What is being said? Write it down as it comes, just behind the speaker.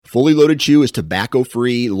Fully Loaded Chew is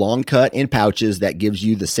tobacco-free, long cut in pouches that gives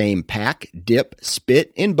you the same pack, dip,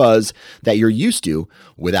 spit, and buzz that you're used to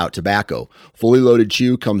without tobacco. Fully Loaded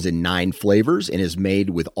Chew comes in 9 flavors and is made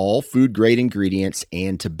with all food-grade ingredients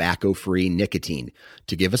and tobacco-free nicotine.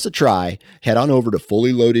 To give us a try, head on over to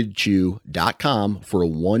fullyloadedchew.com for a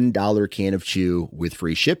 $1 can of chew with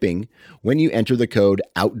free shipping when you enter the code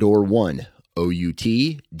OUTDOOR1,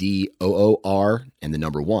 OUTDOOR, and the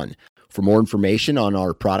number 1. For more information on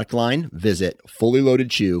our product line, visit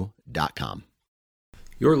fullyloadedchew.com.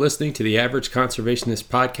 You're listening to the Average Conservationist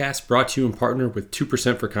Podcast, brought to you in partner with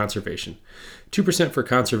 2% for Conservation. 2% for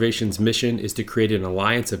Conservation's mission is to create an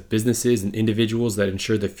alliance of businesses and individuals that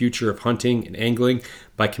ensure the future of hunting and angling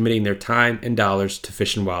by committing their time and dollars to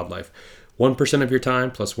fish and wildlife. 1% of your time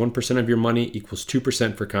plus 1% of your money equals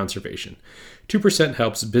 2% for conservation. 2%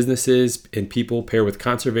 helps businesses and people pair with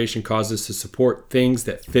conservation causes to support things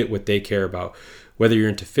that fit what they care about. Whether you're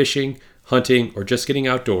into fishing, hunting, or just getting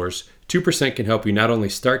outdoors, 2% can help you not only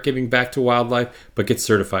start giving back to wildlife, but get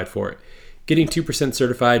certified for it. Getting 2%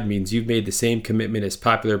 certified means you've made the same commitment as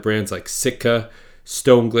popular brands like Sitka,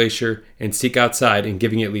 Stone Glacier, and Seek Outside in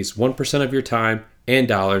giving at least 1% of your time and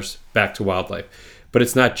dollars back to wildlife. But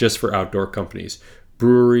it's not just for outdoor companies.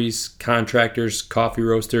 Breweries, contractors, coffee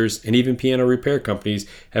roasters, and even piano repair companies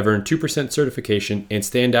have earned 2% certification and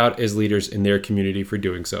stand out as leaders in their community for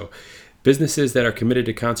doing so. Businesses that are committed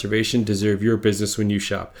to conservation deserve your business when you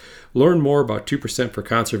shop. Learn more about 2% for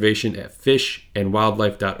Conservation at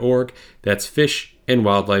fishandwildlife.org. That's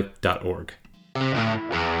fishandwildlife.org.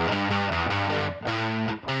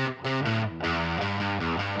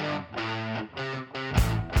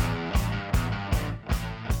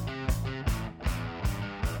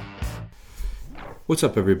 What's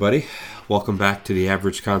up, everybody? Welcome back to the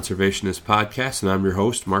Average Conservationist Podcast, and I'm your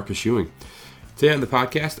host, Mark Haslam. Today on the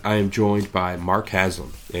podcast, I am joined by Mark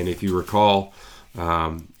Haslam, and if you recall,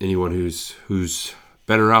 anyone who's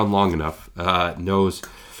been around long enough knows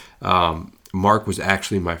Mark was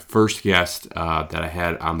actually my first guest that I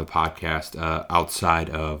had on the podcast outside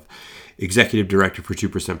of Executive Director for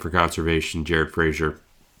 2% for Conservation, Jared Frazier.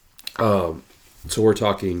 So we're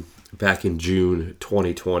talking back in June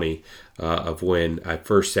 2020 of when I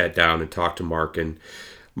first sat down and talked to Mark. And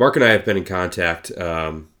Mark and I have been in contact,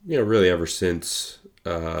 really ever since,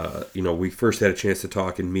 we first had a chance to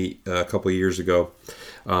talk and meet a couple of years ago.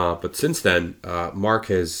 But since then, Mark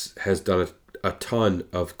has done a ton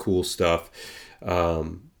of cool stuff,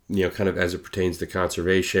 kind of as it pertains to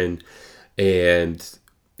conservation, and,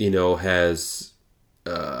 has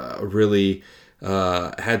really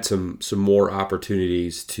had some more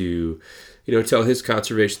opportunities to, tell his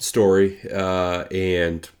conservation story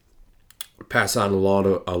and pass on a lot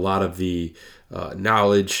of the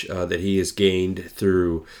knowledge that he has gained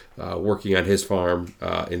through working on his farm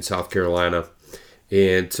in South Carolina.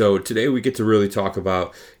 And so today we get to really talk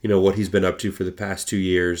about, what he's been up to for the past 2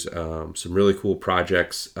 years, some really cool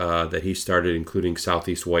projects that he started, including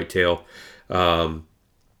Southeast Whitetail. And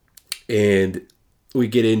we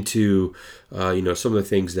get into, some of the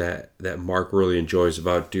things that Mark really enjoys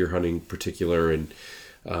about deer hunting in particular, and,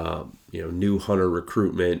 new hunter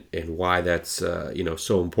recruitment and why that's,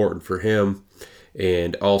 so important for him.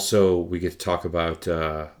 And also we get to talk about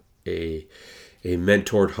a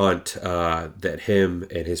mentored hunt that him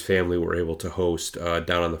and his family were able to host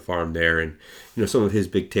down on the farm there, and, some of his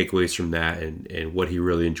big takeaways from that, and what he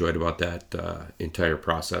really enjoyed about that entire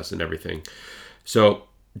process and everything. So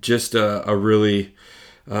just a really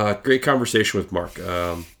great conversation with Mark.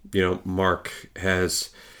 Mark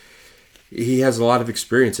has a lot of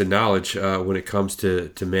experience and knowledge when it comes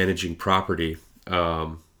to managing property,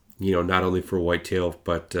 not only for whitetail,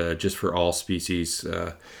 but just for all species,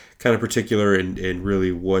 kind of particular and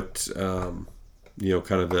really what, kind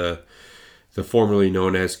of the formerly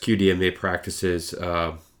known as QDMA practices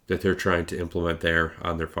that they're trying to implement there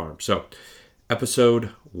on their farm. So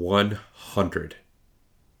episode 100.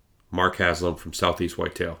 Mark Haslam from Southeast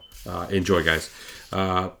Whitetail. Enjoy, guys.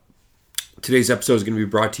 Today's episode is going to be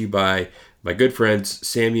brought to you by my good friends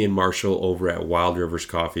Sammy and Marshall over at Wild Rivers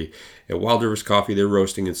Coffee. At Wild Rivers Coffee, they're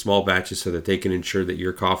roasting in small batches so that they can ensure that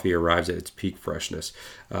your coffee arrives at its peak freshness.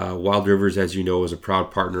 Wild Rivers, as you know, is a proud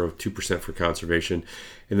partner of 2% for Conservation,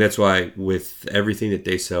 and that's why with everything that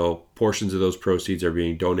they sell, portions of those proceeds are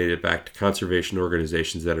being donated back to conservation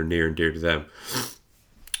organizations that are near and dear to them.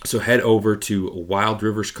 So head over to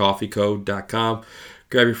wildriverscoffeeco.com,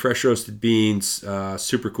 grab your fresh roasted beans,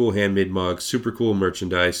 super cool handmade mugs, super cool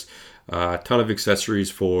merchandise, a ton of accessories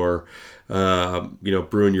for,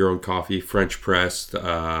 brewing your own coffee, French press.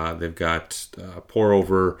 They've got pour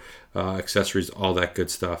over accessories, all that good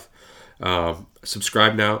stuff.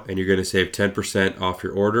 Subscribe now, and you're going to save 10% off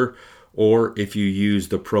your order. Or if you use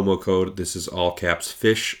the promo code, this is all caps,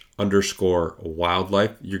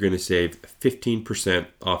 fish_wildlife, you're going to save 15%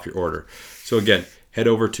 off your order. So again, head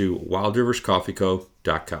over to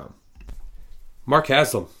wildriverscoffeeco.com. Mark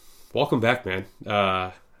Haslam, welcome back, man.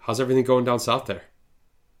 How's everything going down south there?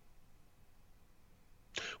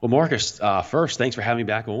 Well, Marcus, first, thanks for having me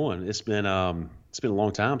back on. It's been a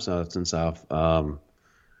long time since I've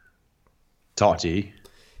talked to you.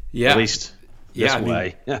 Yeah, at least this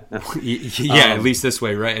way. At least this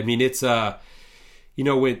way, right? I mean, it's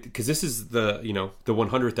because this is the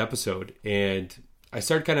 100th episode, and I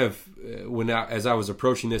started kind of as I was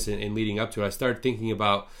approaching this and leading up to it, I started thinking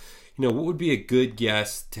about what would be a good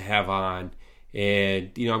guest to have on.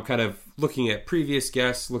 And, I'm kind of looking at previous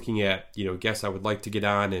guests, looking at, guests I would like to get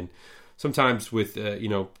on. And sometimes with,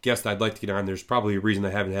 guests I'd like to get on, there's probably a reason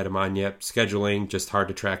I haven't had them on yet. Scheduling, just hard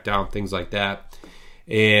to track down, things like that.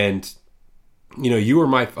 And, you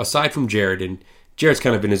were aside from Jared, and Jared's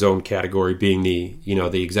kind of in his own category, being the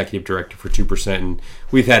executive director for 2%. And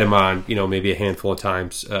we've had him on, maybe a handful of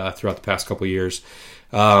times throughout the past couple of years.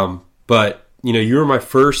 But, you were my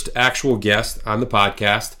first actual guest on the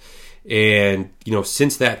podcast. And,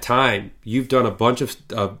 since that time, you've done a bunch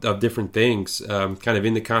of different things, kind of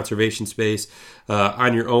in the conservation space,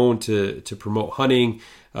 on your own to promote hunting,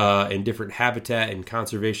 and different habitat and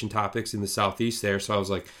conservation topics in the Southeast there. So I was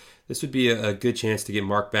like, this would be a good chance to get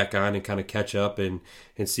Mark back on and kind of catch up and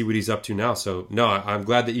see what he's up to now. So no, I'm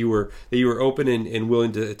glad that you were open and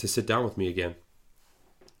willing to sit down with me again.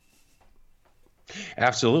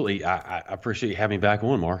 Absolutely. I appreciate you having me back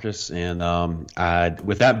on, Marcus. And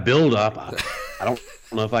with that build up, I don't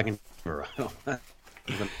know if I can fill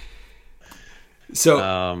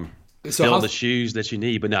the shoes that you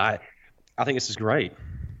need. But no, I think this is great.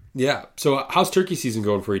 Yeah. So how's turkey season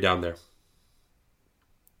going for you down there?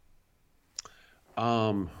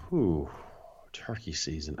 Turkey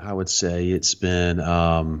season. I would say it's been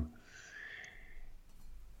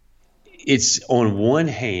it's on one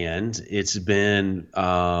hand, it's been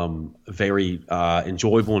very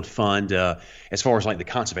enjoyable and fun as far as like the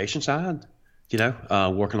conservation side,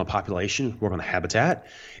 work on the population, work on the habitat.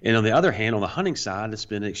 And on the other hand, on the hunting side, it's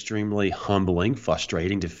been extremely humbling,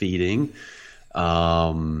 frustrating, defeating,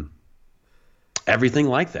 everything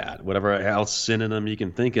like that, whatever else synonym you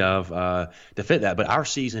can think of to fit that. But our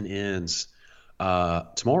season ends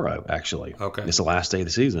tomorrow, actually. Okay. It's the last day of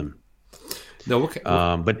the season. No,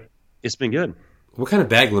 but it's been good. What kind of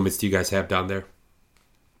bag limits do you guys have down there?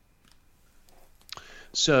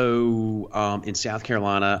 So in South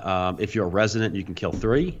Carolina, if you're a resident, you can kill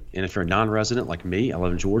 3. And if you're a non-resident like me, I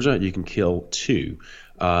live in Georgia, you can kill 2.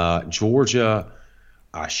 Georgia,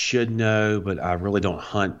 I should know, but I really don't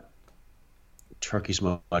hunt turkeys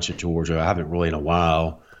much in Georgia. I haven't really in a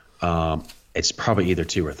while. It's probably either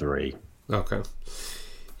 2 or 3. Okay.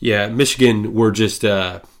 Yeah, Michigan, we're just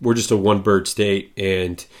a one-bird state,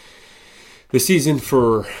 and the season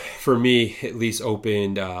for me at least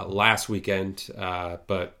opened last weekend,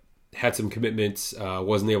 but had some commitments,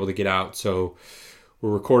 wasn't able to get out. So we're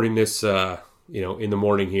recording this, in the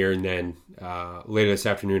morning here, and then later this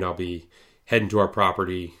afternoon I'll be heading to our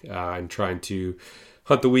property and trying to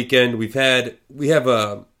hunt the weekend. We have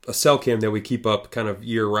a cell cam that we keep up kind of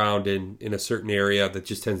year round in a certain area that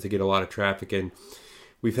just tends to get a lot of traffic, and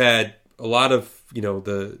we've had a lot of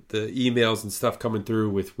the emails and stuff coming through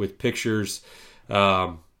with pictures,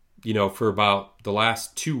 for about the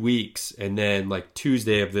last 2 weeks, and then like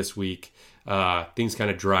Tuesday of this week, things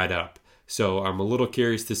kind of dried up. So I'm a little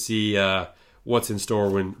curious to see what's in store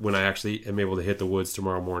when I actually am able to hit the woods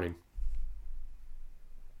tomorrow morning.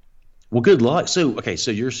 Well, good luck. So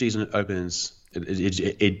your season opens.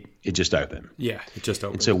 It just opened. Yeah, it just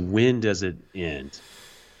opened. And so when does it end?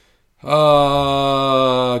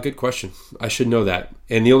 Good question. I should know that.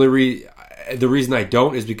 And the reason I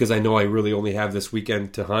don't is because I know I really only have this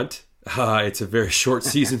weekend to hunt. It's a very short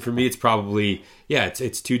season for me. It's probably,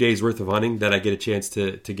 it's 2 days worth of hunting that I get a chance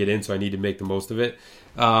to get in. So I need to make the most of it.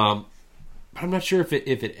 But I'm not sure if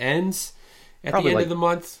it ends at probably the end of the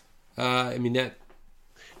month.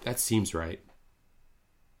 That seems right.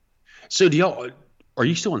 So are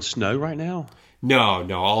you still in snow right now? No,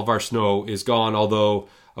 all of our snow is gone. Although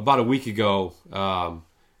about a week ago,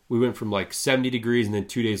 we went from like 70 degrees, and then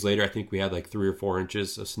 2 days later, I think we had like 3 or 4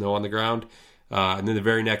 inches of snow on the ground. And then the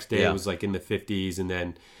very next day, it was like in the 50s, and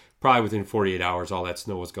then probably within 48 hours, all that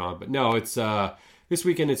snow was gone. But no, it's this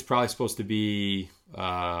weekend. It's probably supposed to be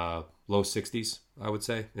low 60s, I would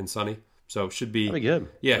say, and sunny. So it should be good.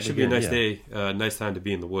 Yeah, it should be a nice day, nice time to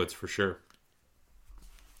be in the woods for sure.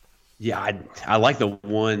 Yeah, I like the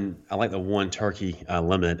one turkey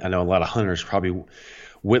limit. I know a lot of hunters probably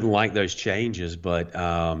wouldn't like those changes, but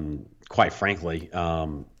quite frankly,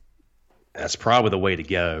 that's probably the way to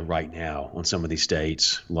go right now on some of these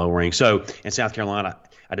states, lowering. So in South Carolina,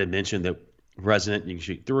 I did mention that resident you can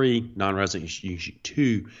shoot 3, non-resident you can shoot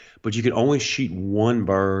 2, but you can only shoot one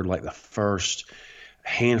bird like the first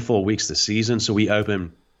handful of weeks of the season. So we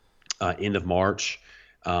open end of March.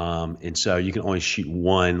 And so you can only shoot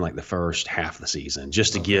one like the first half of the season,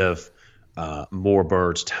 just to give more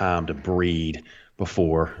birds time to breed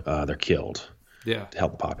before they're killed. Yeah, to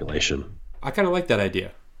help the population. I kind of like that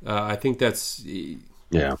idea. I think that's I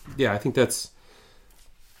think it's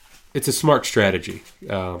a smart strategy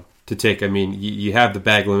to take. I mean, you have the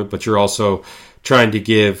bag limit, but you're also trying to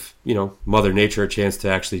give Mother Nature a chance to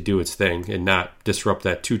actually do its thing and not disrupt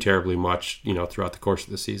that too terribly much throughout the course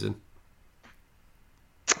of the season.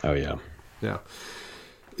 Oh, yeah. Yeah.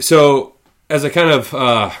 So, as I kind of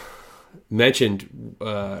mentioned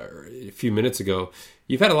a few minutes ago,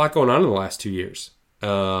 you've had a lot going on in the last 2 years.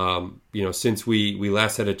 Since we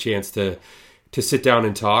last had a chance to sit down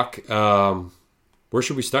and talk. Where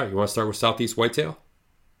should we start? You want to start with Southeast Whitetail?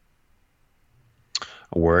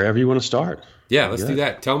 Wherever you want to start. Yeah, let's do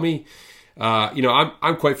that. Tell me,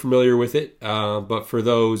 I'm quite familiar with it, but for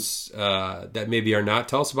those that maybe are not,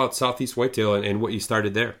 tell us about Southeast Whitetail and what you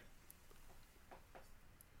started there.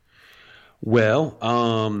 Well,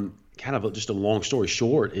 kind of just a long story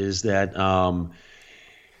short is that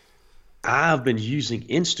I've been using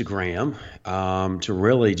Instagram to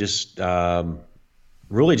really just for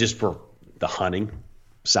the hunting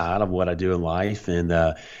side of what I do in life and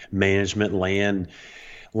the management land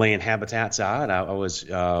habitat side. I was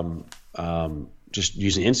just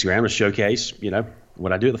using Instagram to showcase,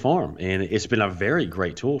 what I do at the farm. And it's been a very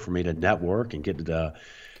great tool for me to network and get to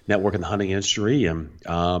network in the hunting industry. And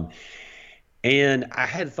I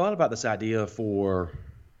had thought about this idea for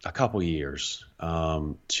a couple years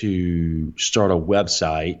to start a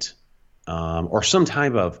website or some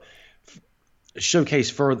type of showcase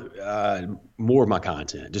further more of my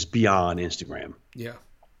content just beyond Instagram. Yeah.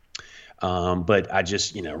 But I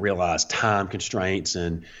just realized time constraints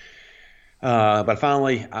but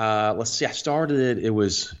finally let's see, I started it. It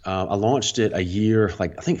was I launched it a year,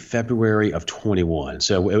 like I think February of 21.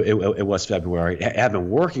 So it was February. I've been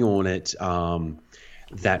working on it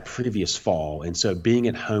that previous fall. And so being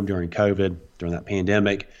at home during COVID, during that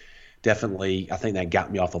pandemic, definitely, I think that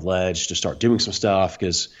got me off the ledge to start doing some stuff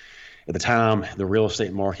because at the time, the real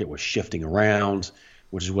estate market was shifting around,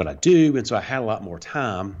 which is what I do. And so I had a lot more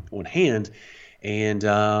time on hand and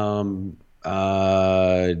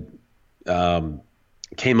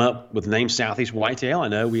came up with the name Southeast Whitetail. I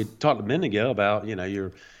know we had talked a minute ago about,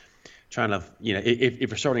 you're trying to, if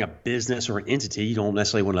you're starting a business or an entity, you don't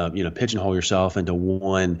necessarily want to, pigeonhole yourself into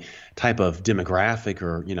one type of demographic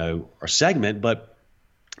or segment, but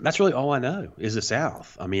that's really all I know is the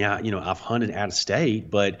South. I mean, I've hunted out of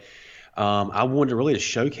state, but I wanted really to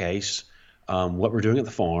showcase what we're doing at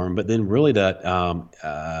the farm, but then really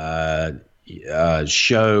to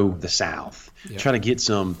show the South, try to get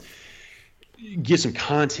some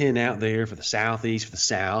content out there for the Southeast, for the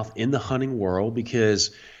South in the hunting world,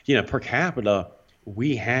 because per capita,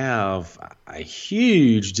 we have a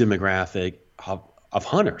huge demographic of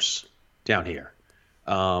hunters down here.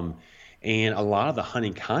 And a lot of the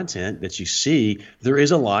hunting content that you see, there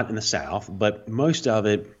is a lot in the South, but most of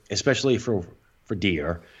it, especially for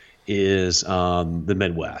deer, is the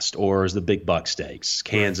Midwest or is the big buck stakes,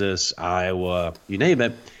 Kansas, Iowa, you name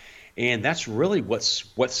it. And that's really what's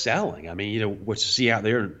selling. I mean, what you see out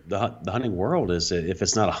there in the hunting world is that if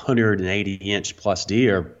it's not 180-inch plus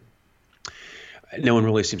deer, no one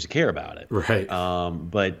really seems to care about it. Right.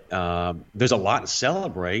 But there's a lot to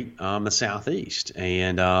celebrate the Southeast.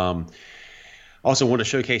 And also want to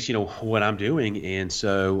showcase, what I'm doing. And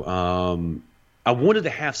so I wanted to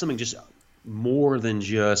have something just more than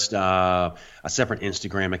just a separate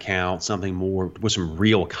Instagram account, something more with some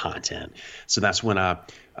real content. So that's when I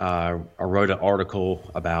wrote an article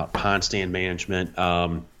about pine stand management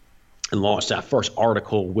and launched that first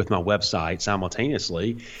article with my website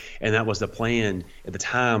simultaneously. And that was the plan at the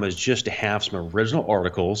time, is just to have some original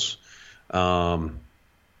articles about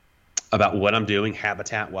what I'm doing,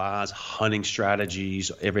 habitat-wise, hunting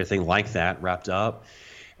strategies, everything like that wrapped up.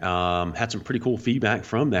 Had some pretty cool feedback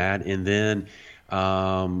from that. And then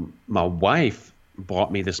my wife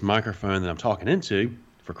bought me this microphone that I'm talking into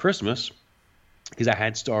for Christmas because I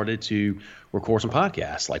had started to record some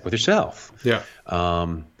podcasts like with yourself. Yeah.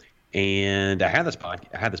 And I had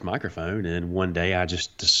this microphone, and one day I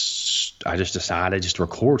just decided just to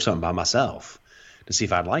record something by myself to see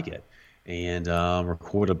if I'd like it, and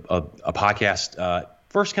record a podcast.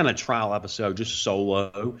 First kind of trial episode, just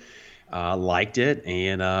solo. Liked it,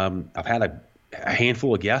 and I've had a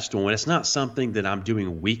handful of guests on. It's not something that I'm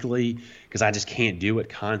doing weekly because I just can't do it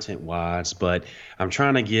content-wise, but I'm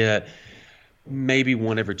trying to get maybe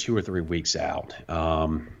one every 2 or 3 weeks out.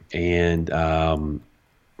 And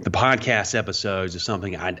the podcast episodes is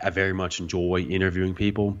something I very much enjoy, interviewing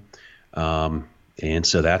people. And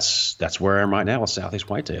so that's where I am right now with Southeast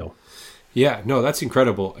Whitetail. Yeah, no, that's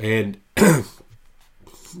incredible. And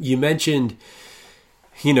you mentioned,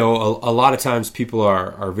 a lot of times people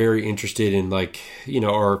are very interested in, like,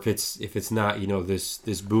 or if it's not,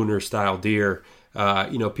 this booner style deer,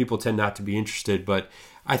 people tend not to be interested, but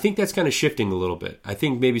I think that's kind of shifting a little bit. I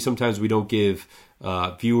think maybe sometimes we don't give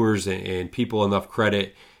viewers and people enough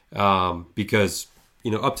credit because,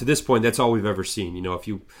 up to this point, that's all we've ever seen. If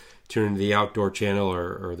you turn into the outdoor channel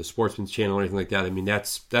or the sportsman's channel or anything like that, I mean,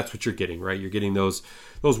 that's what you're getting, right? You're getting those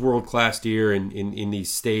world-class deer in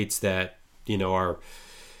these states that,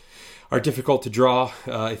 are difficult to draw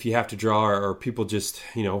if you have to draw, or people just,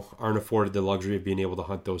 aren't afforded the luxury of being able to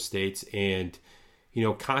hunt those states. And,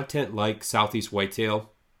 content like Southeast Whitetail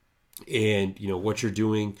and, what you're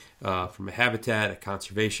doing from a habitat, a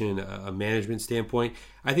conservation, a management standpoint,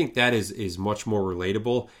 I think that is much more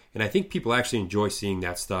relatable. And I think people actually enjoy seeing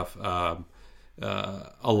that stuff a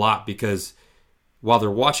lot, because while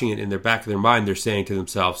they're watching it in their back of their mind, they're saying to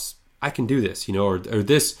themselves, I can do this, or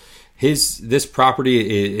this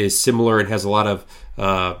property is similar and has a lot of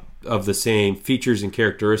the same features and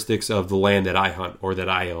characteristics of the land that I hunt or that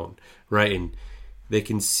I own, right? And they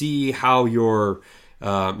can see how you're,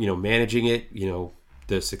 managing it,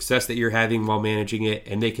 the success that you're having while managing it,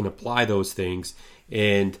 and they can apply those things.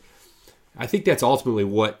 And I think that's ultimately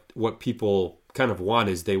what people kind of want,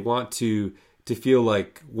 is they want to feel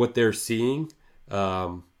like what they're seeing,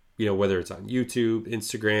 whether it's on YouTube,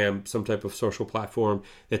 Instagram, some type of social platform,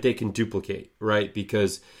 that they can duplicate, right?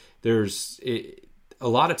 Because there's a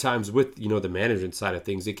lot of times with, the management side of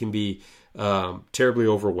things, it can be terribly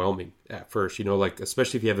overwhelming at first, like,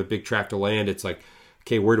 especially if you have a big tract of land, it's like,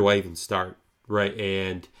 okay, where do I even start, right?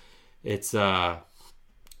 And it's the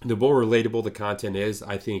more relatable the content is,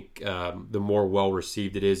 I think the more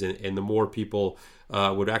well-received it is, and the more people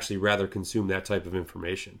would actually rather consume that type of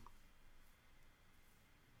information.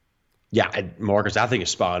 Yeah, Marcus, I think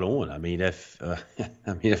it's spot on. I mean, if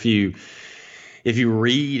you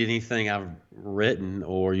read anything I've written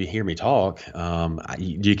or you hear me talk,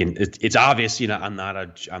 you can. It's obvious. I'm not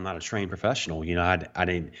a trained professional.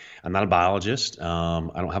 I'm not a biologist. I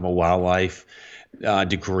don't have a wildlife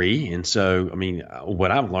degree, and so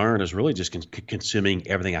what I've learned is really just consuming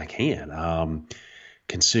everything I can. I'm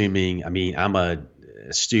a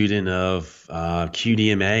student of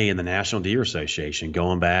QDMA and the National Deer Association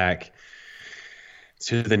going back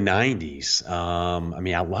to the 90s.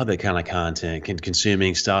 I love that kind of content,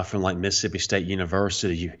 consuming stuff from like Mississippi State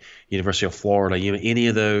University, University of Florida, any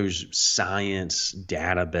of those science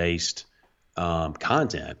data-based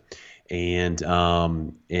content. And I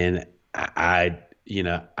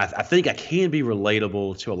think I can be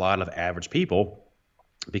relatable to a lot of average people,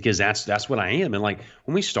 because that's what I am. And like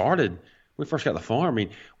when we first got the farm,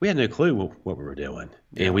 we had no clue what we were doing,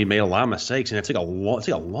 and we made a lot of mistakes, and it took a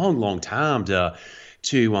long time to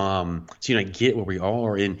get where we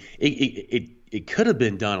are. And it could have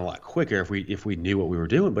been done a lot quicker if we knew what we were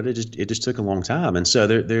doing, but it just took a long time. And so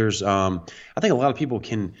there's I think a lot of people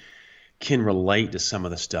can relate to some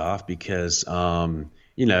of the stuff, because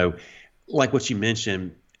like what you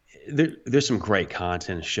mentioned, there's some great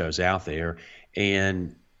content shows out there,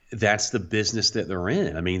 and that's the business that they're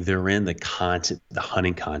in. They're in the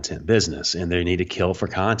hunting content business, and they need to kill for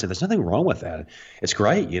content. There's nothing wrong with that. It's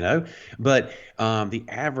great, but the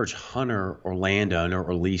average hunter or landowner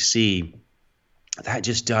or leasee, that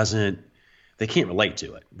just they can't relate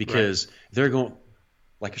to it, because they're going,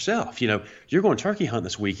 like yourself, you're going turkey hunt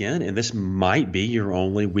this weekend, and this might be your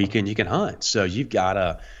only weekend you can hunt. So you've got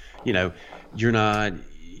to,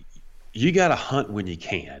 you got to hunt when you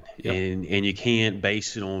can, and you can't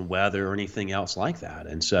base it on weather or anything else like that.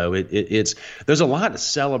 And so there's a lot to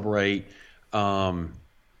celebrate in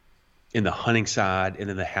the hunting side and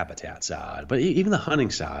in the habitat side. But even the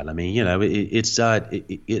hunting side,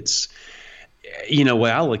 it's the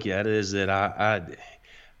way I look at it is that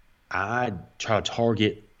I try to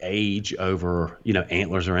target age over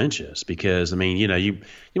antlers or inches, because you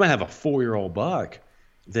might have a 4-year-old buck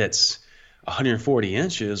that's 140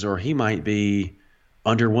 inches, or he might be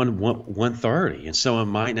under 130, and someone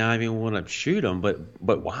might not even want to shoot him. But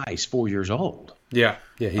why? He's 4 years old. Yeah,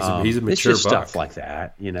 he's a mature it's just buck. Stuff like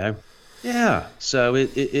that. Yeah. So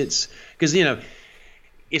it's because,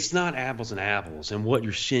 it's not apples and apples. And what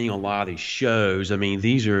you're seeing on a lot of these shows, I mean,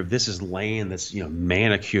 this is land that's,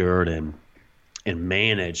 manicured and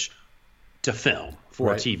managed to film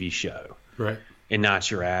for a TV show. Right. And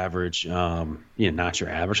not your average, not your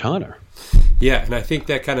average hunter. Yeah. And I think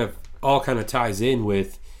that kind of ties in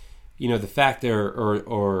with, the fact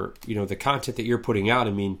or the content that you're putting out.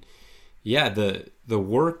 I mean, yeah, the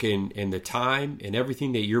work and the time and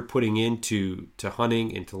everything that you're putting into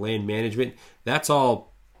hunting and to land management, that's all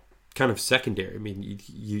kind of secondary. I mean,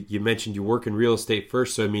 you mentioned you work in real estate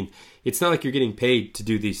first, so I mean, it's not like you're getting paid to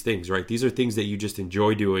do these things, right? These are things that you just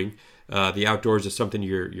enjoy doing. The outdoors is something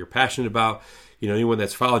you're passionate about. Anyone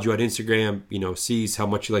that's followed you on Instagram, sees how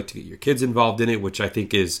much you like to get your kids involved in it, which I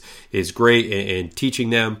think is great, and teaching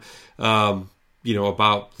them,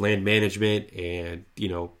 about land management and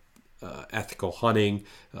ethical hunting,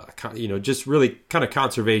 just really kind of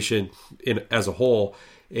conservation as a whole.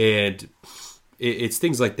 And it's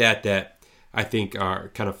things like that I think are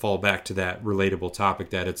kind of fall back to that relatable topic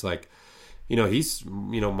that it's like, he's,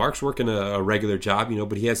 Mark's working a regular job,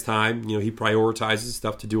 but he has time, he prioritizes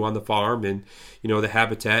stuff to do on the farm and, the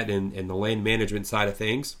habitat and the land management side of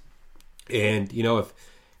things. And,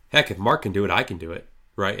 if Mark can do it, I can do it.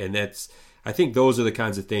 Right. And I think those are the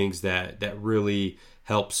kinds of things that really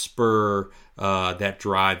help spur that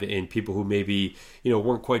drive in people who maybe,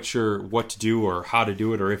 weren't quite sure what to do or how to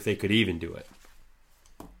do it or if they could even do it.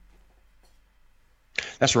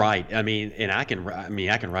 That's right. I mean, and I can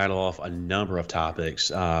rattle off a number of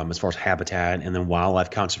topics as far as habitat and then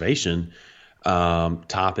wildlife conservation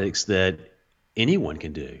topics that anyone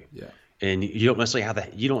can do. Yeah. And you don't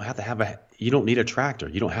necessarily you don't need a tractor.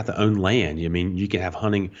 You don't have to own land. I mean, you can have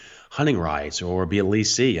hunting rights or be a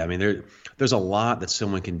leasee. I mean, there's a lot that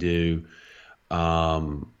someone can do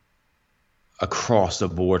across the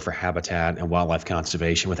board for habitat and wildlife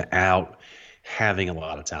conservation without having a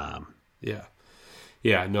lot of time. Yeah.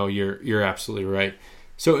 Yeah, no, you're absolutely right.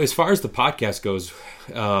 So as far as the podcast goes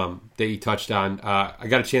that you touched on, I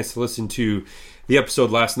got a chance to listen to the episode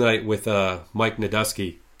last night with Mike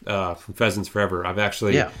Nadusky from Pheasants Forever.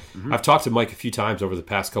 I've talked to Mike a few times over the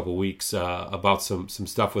past couple of weeks about some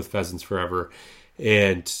stuff with Pheasants Forever,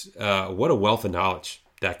 and what a wealth of knowledge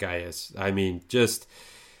that guy is. I mean, just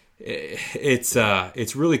it's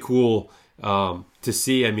really cool to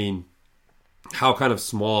see. I mean, how kind of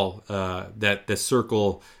small that the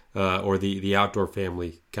circle or the outdoor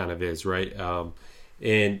family kind of is, right?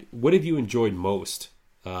 And what have you enjoyed most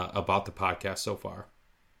about the podcast so far?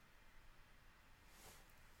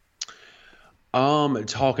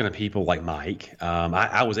 Talking to people like Mike.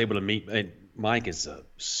 I was able to meet Mike. Is a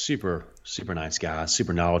super nice guy,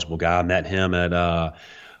 super knowledgeable guy. I met him at a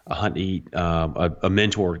hunt eat, a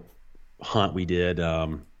mentor hunt we did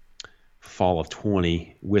fall of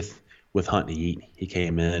 20 with Hunt and Eat. He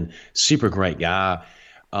came in, super great guy.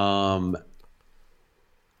 I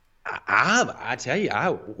tell you,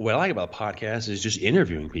 what I like about the podcast is just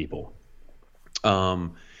interviewing people,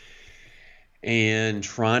 and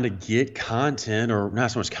trying to get content, or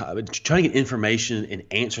not so much, but trying to get information and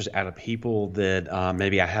answers out of people that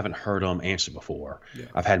maybe I haven't heard them answer before. Yeah.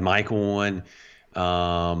 I've had Mike on,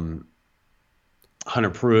 Hunter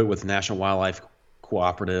Pruitt with the National Wildlife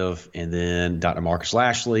Cooperative, and then Dr. Marcus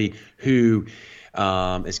Lashley, who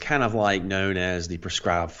is kind of like known as the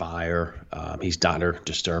prescribed fire. He's Dr.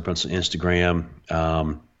 Disturbance on Instagram.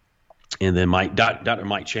 And then Dr.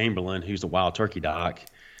 Mike Chamberlain, who's the Wild Turkey Doc.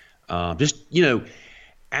 Just,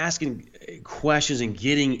 asking questions and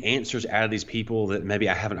getting answers out of these people that maybe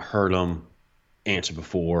I haven't heard them answer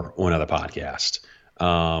before on another podcast.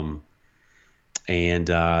 And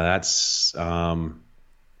that's and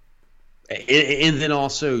then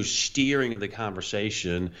also steering the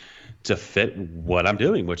conversation to fit what I'm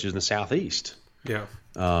doing, which is in the Southeast. Yeah.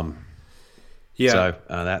 So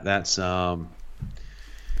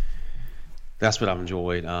that's what I've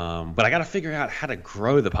enjoyed. But I got to figure out how to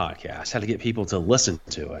grow the podcast, how to get people to listen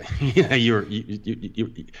to it. You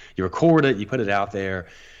record it, you put it out there,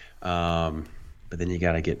 but then you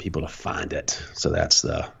got to get people to find it. So that's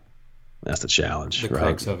the challenge. The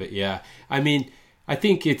crux of it, yeah. I mean, I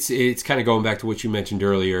think it's kind of going back to what you mentioned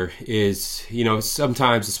earlier. Is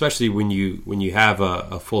sometimes, especially when you have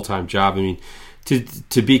a full-time job, I mean,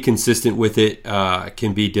 to be consistent with it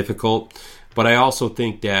can be difficult. But I also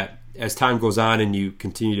think that as time goes on and you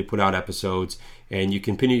continue to put out episodes and you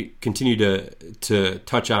continue to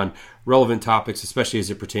touch on relevant topics, especially as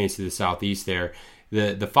it pertains to the Southeast,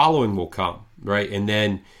 the following will come, right? And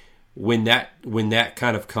then when that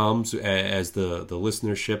kind of comes, as the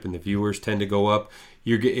listenership and the viewers tend to go up,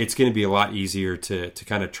 it's going to be a lot easier to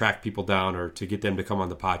kind of track people down or to get them to come on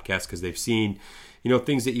the podcast, because they've seen,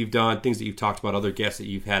 things that you've done, things that you've talked about, other guests that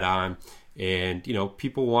you've had on, and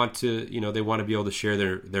people want to, they want to be able to share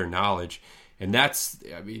their knowledge. And that's,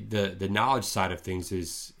 the knowledge side of things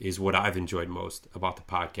is what I've enjoyed most about the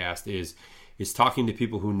podcast is talking to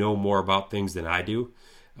people who know more about things than I do.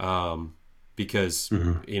 Because,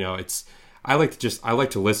 I like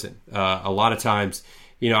to listen. A lot of times,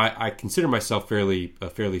 I consider myself a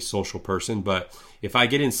fairly social person, but if I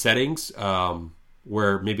get in settings,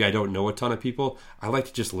 where maybe I don't know a ton of people, I like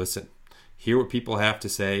to just listen, hear what people have to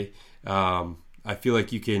say. I feel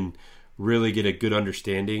like you can really get a good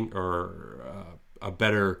understanding, or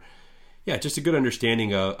just a good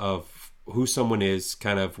understanding of who someone is,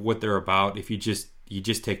 kind of what they're about, if you just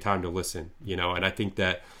take time to listen, and I think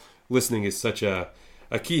that listening is such a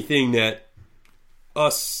key thing that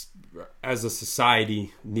us as a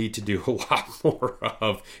society need to do a lot more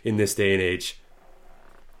of in this day and age.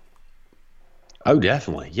 Oh,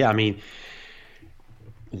 definitely. Yeah. I mean,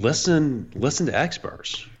 listen to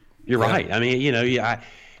experts. You're right. I mean,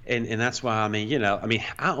 and that's why,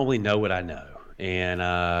 I only know what I know. And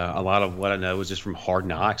a lot of what I know is just from hard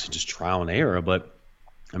knocks and just trial and error. But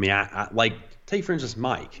I like, take for instance,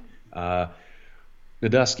 Mike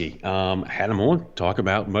Nadusky, had him on talk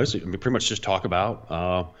about pretty much just talk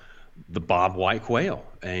about the Bob White quail,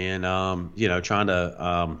 and trying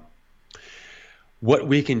to what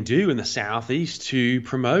we can do in the Southeast to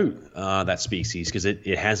promote that species, because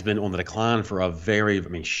it has been on the decline for it's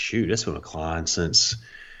been on decline since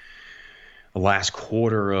the last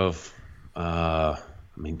quarter of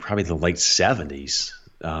probably the late 70s.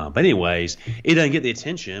 But anyways, it doesn't get the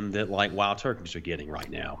attention that like wild turkeys are getting right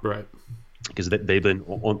now. Right. Because they've been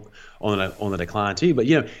on the decline too. But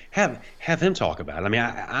have him talk about it.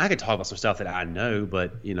 I could talk about some stuff that I know,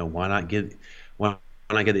 but why not get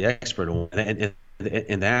the expert on?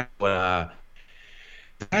 And that's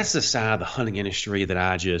the side of the hunting industry that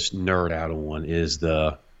I just nerd out on, is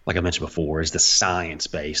like I mentioned before, is the science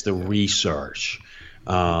base, the research.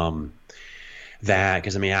 Because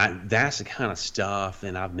that's the kind of stuff,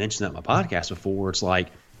 and I've mentioned that in my podcast before. It's like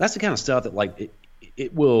that's the kind of stuff that like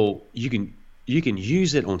you can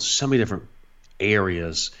use it on so many different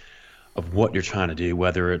areas of what you're trying to do,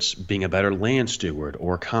 whether it's being a better land steward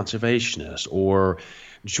or a conservationist, or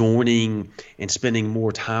joining and spending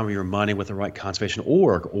more time of your money with the right conservation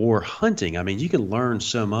org, or hunting. You can learn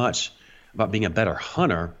so much about being a better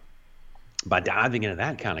hunter by diving into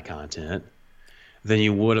that kind of content than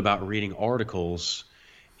you would about reading articles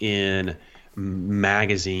in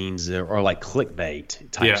magazines or like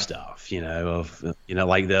clickbait type stuff,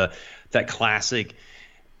 like that classic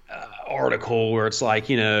article where it's like,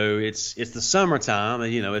 it's the summertime,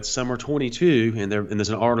 and it's summer 22, and there's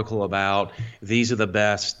an article about these are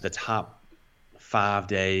the top 5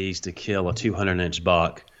 days to kill a 200-inch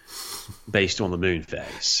buck based on the moon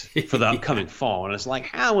phase for the upcoming fall. And it's like,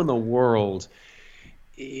 how in the world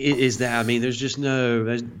is that? There's just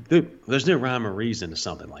there's no rhyme or reason to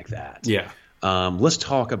something like that. Yeah. Let's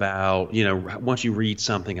talk about, once you read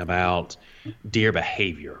something about deer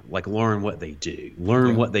behavior, like learn what they do,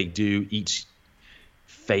 what they do each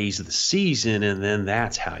phase of the season, and then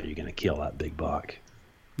that's how you're going to kill that big buck.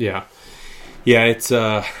 Yeah. Yeah. It's,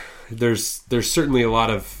 there's certainly a lot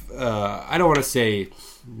of, I don't want to say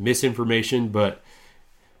misinformation, but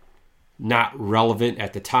not relevant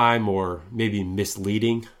at the time, or maybe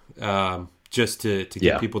misleading, just to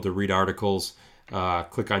get people to read articles,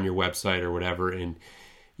 click on your website or whatever. And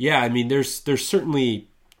there's certainly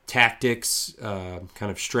tactics,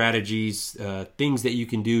 kind of strategies, things that you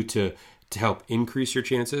can do to help increase your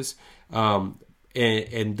chances.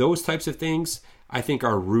 And those types of things, I think,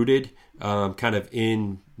 are rooted kind of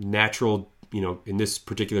in natural, in this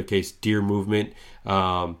particular case, deer movement,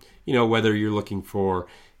 whether you're looking for,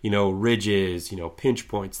 ridges, pinch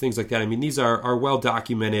points, things like that. These are well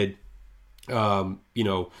documented,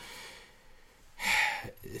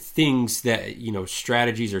 things that,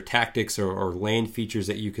 strategies or tactics or land features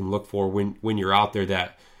that you can look for when you're out there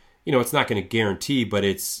that, it's not going to guarantee, but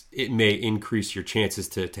it may increase your chances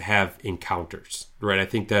to have encounters, right? I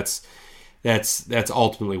think that's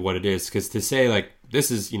ultimately what it is. Because to say like, this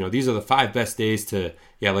is, these are the 5 best days to,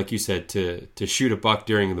 like you said, to shoot a buck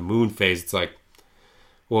during the moon phase. It's like,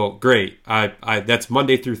 well, great. I that's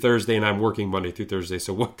Monday through Thursday, and I'm working Monday through Thursday.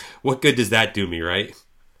 So what good does that do me, right?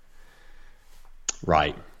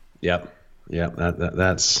 Right. Yep.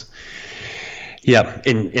 That's Yeah,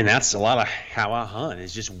 and that's a lot of how I hunt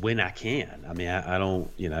is just when I can. I mean, I don't,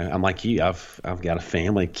 I'm like you. I've got a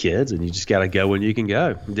family, kids, and you just got to go when you can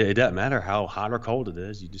go. It doesn't matter how hot or cold it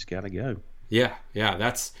is. You just got to go. Yeah,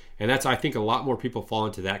 that's I think a lot more people fall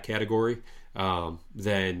into that category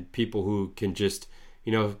than people who can just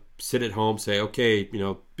sit at home, say, okay,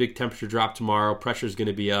 big temperature drop tomorrow, pressure's going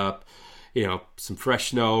to be up, some fresh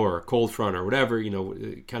snow or a cold front or whatever,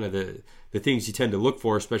 kind of the things you tend to look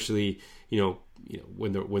for, especially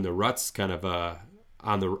when the rut's kind of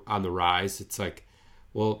on the rise. It's like,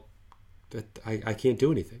 well, I can't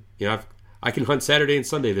do anything. I can hunt Saturday and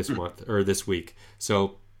Sunday this month or this week,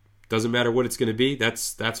 so doesn't matter what it's going to be.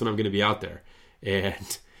 That's when I'm going to be out there.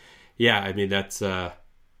 And yeah, I mean that's why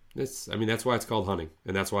it's called hunting,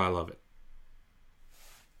 and that's why I love it.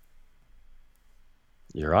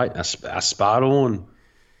 You're right. I spot on.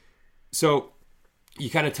 So you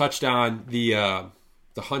kind of touched on the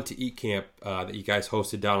Hunt to Eat camp that you guys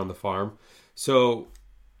hosted down on the farm. So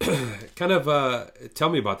kind of tell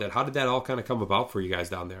me about that. How did that all kind of come about for you guys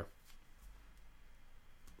down there?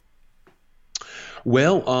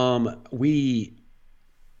 Well, we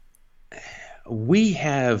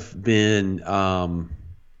have been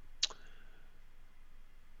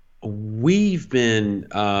we've been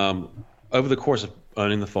over the course of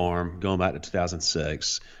owning the farm, going back to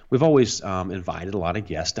 2006, we've always invited a lot of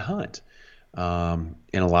guests to hunt. And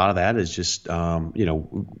a lot of that is just, growing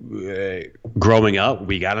up,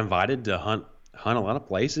 we got invited to hunt a lot of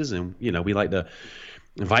places, and, we like to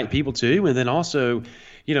invite people too. And then also,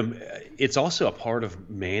 it's also a part of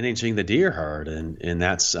managing the deer herd. And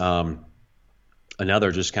that's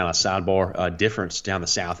another just kind of sidebar difference down the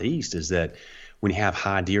Southeast is that when you have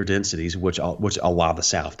high deer densities, which a lot of the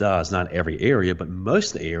South does, not every area, but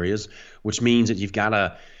most of the areas, which means that you've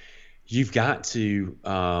got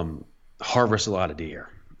to harvest a lot of deer,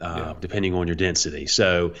 depending on your density.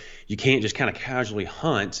 So you can't just kind of casually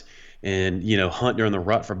hunt and, hunt during the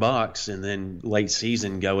rut for bucks and then late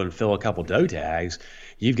season go and fill a couple doe tags.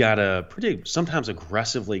 You've got to sometimes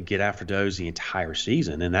aggressively get after does the entire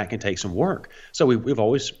season, and that can take some work. So we've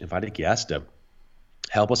always invited guests to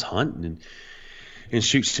help us hunt and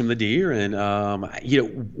shoot some of the deer. And,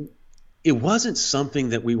 it wasn't something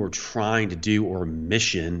that we were trying to do or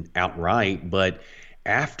mission outright, but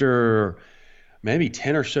after maybe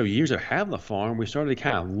 10 or so years of having the farm, we started to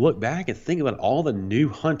kind of look back and think about all the new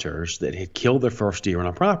hunters that had killed their first deer on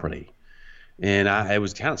a property. And it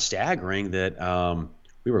was kind of staggering that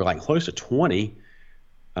we were like close to 20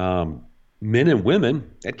 men and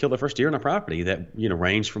women that killed their first deer on a property that,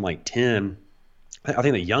 ranged from like 10. I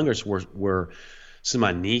think the youngest were some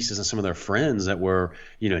of my nieces and some of their friends that were,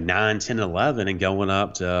 9, 10, 11 and going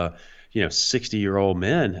up to, 60-year-old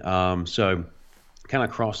men. So kind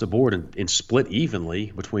of across the board and split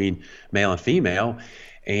evenly between male and female.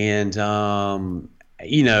 And, the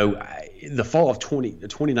fall of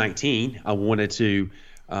 2019, I wanted to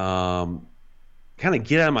kind of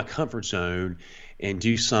get out of my comfort zone and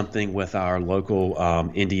do something with our local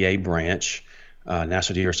NDA branch,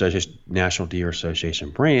 National Deer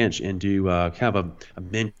Association branch, and do kind of a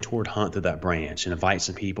mentored hunt through that branch and invite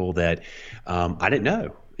some people that I didn't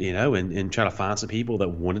know, and try to find some people that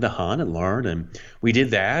wanted to hunt and learn. And we did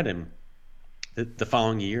that. And the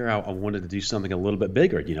following year, I wanted to do something a little bit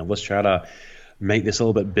bigger. Let's try to make this a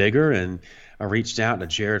little bit bigger. And I reached out to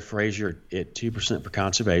Jared Frazier at 2% for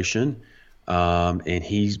Conservation, and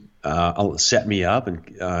he set me up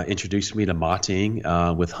and introduced me to Mating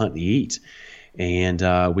with Hunt to Eat. And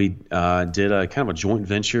we did a kind of a joint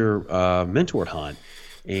venture mentored hunt,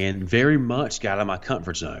 and very much got out of my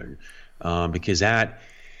comfort zone because that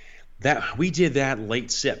we did that late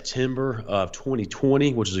September of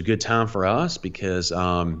 2020, which is a good time for us because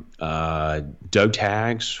doe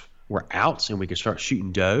tags were out and we could start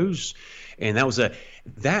shooting does. And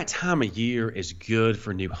that time of year is good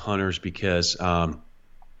for new hunters because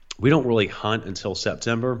we don't really hunt until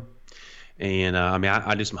September. And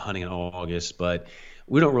I do some hunting in August, but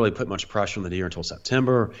we don't really put much pressure on the deer until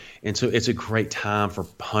September. And so it's a great time for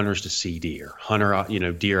hunters to see deer,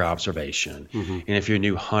 deer observation. Mm-hmm. And if you're a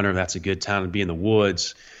new hunter, that's a good time to be in the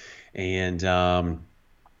woods. And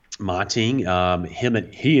Mating,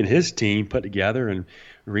 he and his team put together and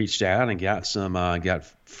reached out and got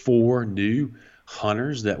 4 new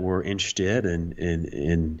hunters that were interested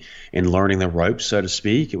in learning the ropes, so to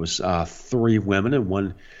speak. It was 3 women and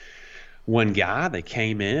one guy. They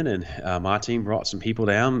came in, and my team brought some people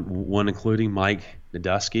down, one including Mike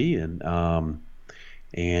Nadusky, and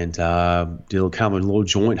did kind of a little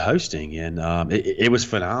joint hosting, and it was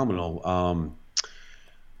phenomenal.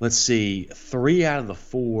 Let's see, 3 out of the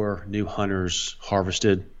 4 new hunters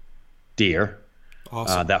harvested deer,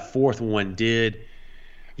 Awesome. That fourth one it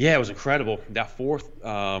was incredible. That fourth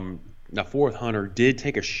hunter did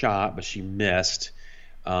take a shot, but she missed.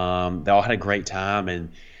 They all had a great time,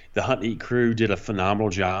 and the Hunt and Eat crew did a phenomenal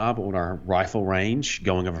job on our rifle range,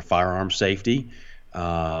 going over firearm safety.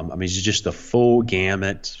 It's just the full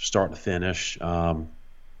gamut, start to finish. Talk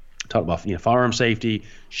about firearm safety,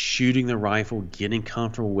 shooting the rifle, getting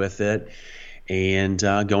comfortable with it, and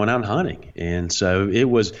going out and hunting. And so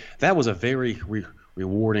that was a very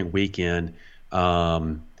rewarding weekend.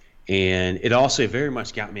 And it also very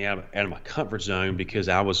much got me out of my comfort zone, because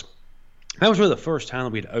that was really the first time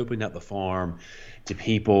that we'd opened up the farm to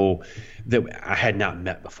people that I had not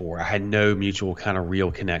met before. I had no mutual kind of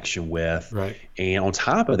real connection with. Right. And on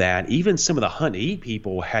top of that, even some of the Hunt and Eat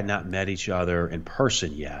people had not met each other in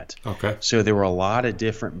person yet. Okay. So there were a lot of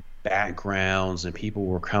different backgrounds, and people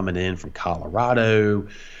were coming in from Colorado,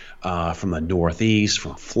 from the Northeast,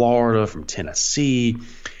 from Florida, from Tennessee,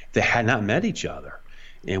 that had not met each other.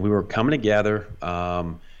 And we were coming together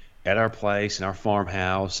at our place, in our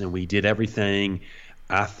farmhouse, and we did everything,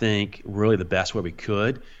 I think, really the best way we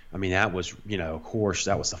could. That was, of course,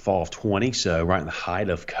 that was the fall of 20, so right in the height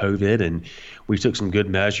of COVID, and we took some good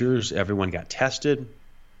measures. Everyone got tested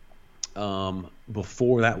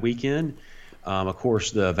before that weekend. Of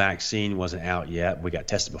course, the vaccine wasn't out yet. We got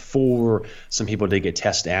tested before. Some people did get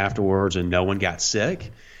tested afterwards, and no one got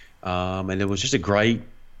sick. And it was just a great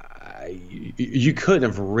you couldn't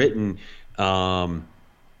have written, I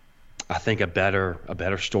think, a better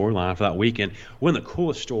storyline for that weekend. One of the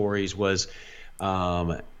coolest stories was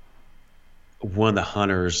one of the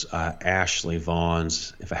hunters, Ashley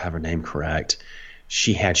Vaughn's, if I have her name correct.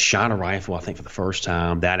 She had shot a rifle, I think, for the first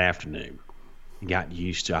time that afternoon. And got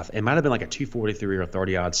used to it. It might have been like a 243 or a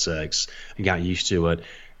 30-06, and got used to it.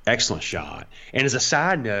 Excellent shot. And as a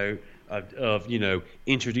side note of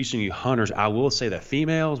introducing you hunters, I will say that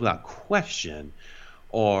females, without question,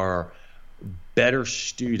 are better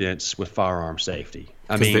students with firearm safety.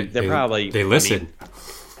 They're probably they listen.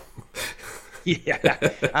 Yeah,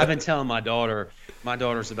 I've been telling my daughter's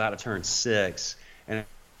about to turn 6, and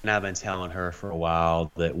I've been telling her for a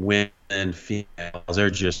while that women and females are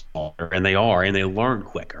just smarter, and they learn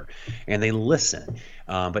quicker, and they listen.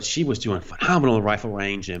 But she was doing phenomenal in rifle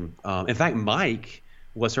range, and in fact, Mike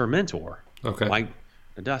was her mentor. Okay. Mike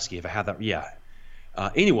Nadusky, if I have that, yeah.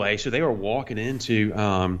 Anyway, so they were walking into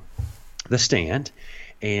the stand,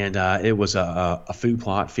 and it was a food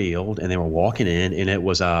plot field, and they were walking in, and it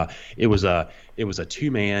was a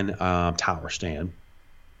 2-man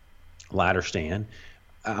ladder stand.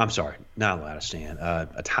 I'm sorry, not a ladder stand,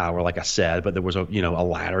 a tower, like I said, but there was a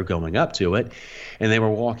ladder going up to it, and they were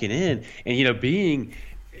walking in, and being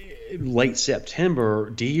late September,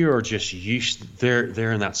 deer are just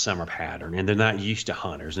they're in that summer pattern, and they're not used to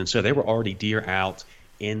hunters, and so they were already deer out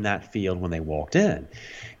in that field when they walked in,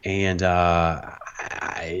 and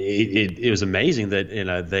it was amazing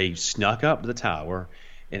that they snuck up to the tower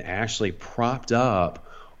and actually propped up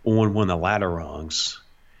on one of the ladder rungs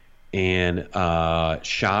and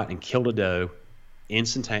shot and killed a doe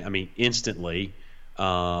instantly.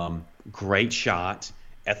 Great shot,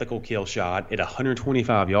 ethical kill shot at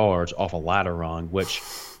 125 yards off a ladder rung, which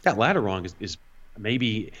that ladder rung is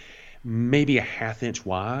maybe a half-inch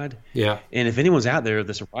wide. Yeah. And if anyone's out there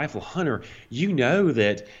that's a rifle hunter,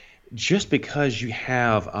 that just because you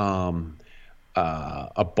have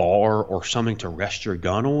a bar or something to rest your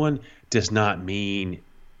gun on does not mean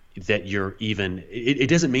that you're even – it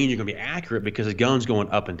doesn't mean you're going to be accurate, because the gun's going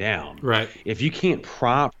up and down. Right. If you can't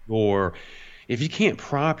prop your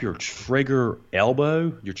trigger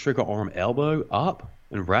arm elbow up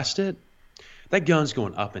and rest it, that gun's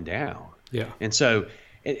going up and down. Yeah. And so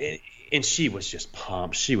and she was just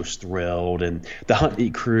pumped. She was thrilled, and the Hunt and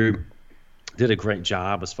Eat crew did a great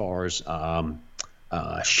job as far as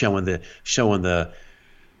showing the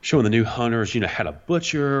new hunters, how to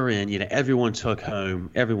butcher, and everyone took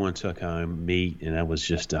home meat, and that was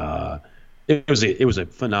just it was a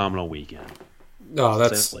phenomenal weekend. No,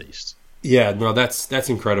 that's at least. Yeah, no, that's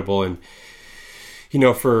incredible, and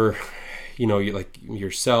for like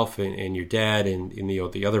yourself and your dad and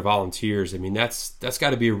the other volunteers. That's got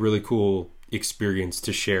to be a really cool experience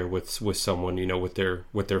to share with someone with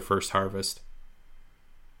their first harvest.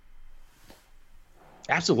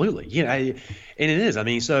 Absolutely. And it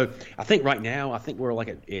is. So I think right now, we're like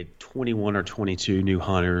at 21 or 22 new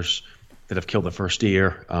hunters that have killed the first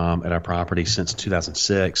deer at our property since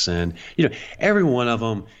 2006. And, every one of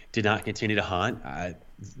them did not continue to hunt.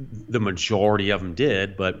 The majority of them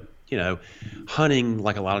did, but, hunting,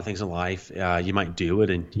 like a lot of things in life, you might do it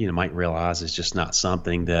and, might realize it's just not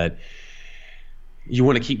something that you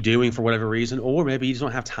want to keep doing for whatever reason, or maybe you just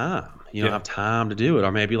don't have time. You don't have time to do it,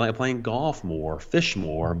 or maybe you like playing golf more, fish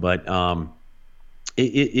more. But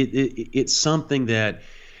it's something that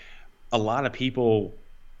a lot of people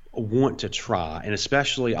want to try, and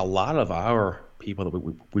especially a lot of our people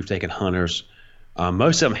that we've taken hunters,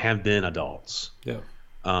 most of them have been adults. Yeah.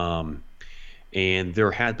 And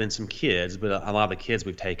there have been some kids, but a lot of the kids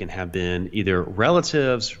we've taken have been either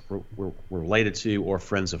relatives we're related to or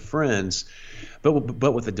friends of friends. But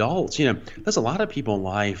with adults, there's a lot of people in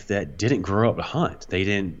life that didn't grow up to hunt. They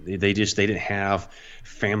didn't have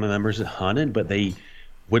family members that hunted, but they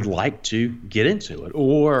would like to get into it.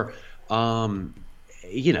 Or,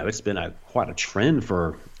 it's been quite a trend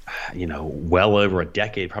for, well over a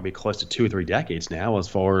decade, probably close to 2 or 3 decades now, as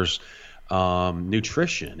far as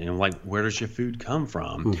nutrition and where does your food come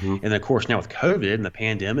from? Mm-hmm. And of course now with COVID and the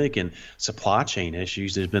pandemic and supply chain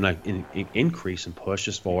issues, there's been an increase in push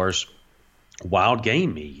as far as wild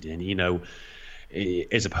game meat, and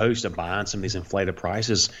as opposed to buying some of these inflated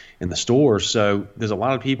prices in the stores. So there's a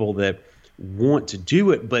lot of people that want to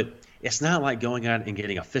do it, but it's not like going out and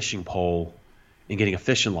getting a fishing pole and getting a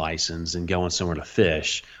fishing license and going somewhere to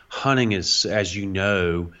fish. Hunting is, as you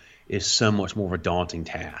know, is so much more of a daunting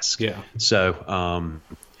task. Yeah. So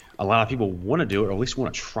a lot of people want to do it, or at least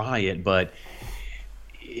want to try it, but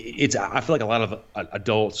I feel like a lot of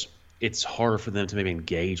adults, it's harder for them to maybe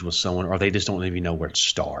engage with someone, or they just don't even know where to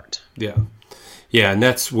start. Yeah. Yeah, and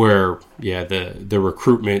that's where the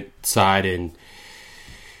recruitment side and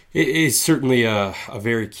it is certainly a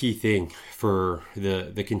very key thing for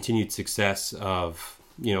the continued success of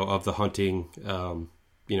the hunting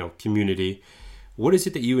community. What is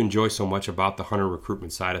it that you enjoy so much about the hunter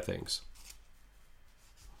recruitment side of things?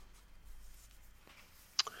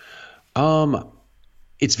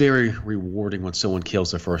 It's very rewarding when someone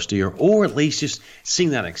kills their first deer, or at least just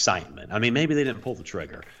seeing that excitement. I mean, maybe they didn't pull the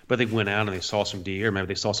trigger, but they went out and they saw some deer. Maybe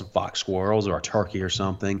they saw some fox squirrels or a turkey or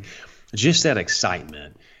something. Just that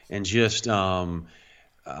excitement, and just allowing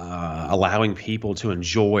people to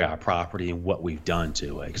enjoy our property and what we've done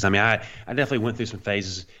to it. Because I definitely went through some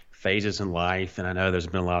phases in life, and I know there's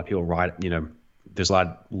been a lot of people there's a lot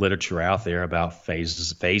of literature out there about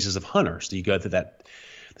phases of hunters. Do you go through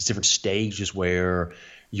there's different stages where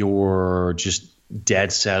you're just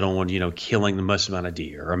dead set on killing the most amount of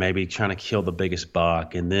deer, or maybe trying to kill the biggest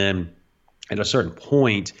buck, and then at a certain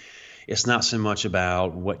point it's not so much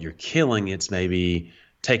about what you're killing, it's maybe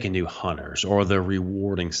taking new hunters or the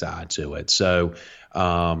rewarding side to it. So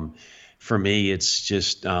for me, it's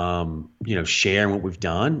just sharing what we've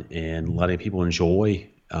done and letting people enjoy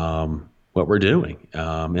what we're doing.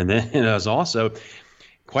 And then it's also,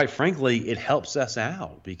 quite frankly, it helps us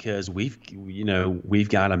out because we've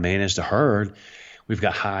got to manage the herd. We've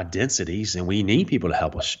got high densities, and we need people to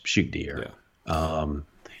help us shoot deer. Yeah.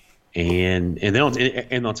 And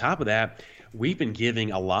then on top of that, we've been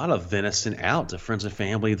giving a lot of venison out to friends and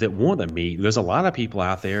family that want the meat. There's a lot of people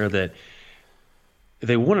out there that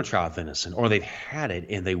they want to try venison, or they've had it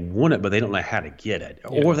and they want it, but they don't know how to get it,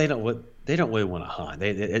 or they don't really want to hunt.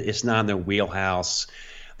 It's not in their wheelhouse.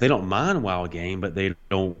 They don't mind wild game, but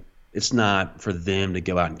it's not for them to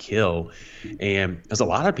go out and kill. And there's a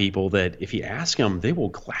lot of people that if you ask them, they will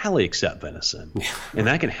gladly accept venison, and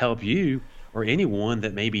that can help you or anyone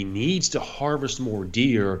that maybe needs to harvest more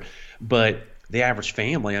deer. But the average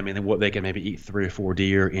family, they can maybe eat 3 or 4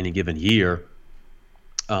 deer in a given year.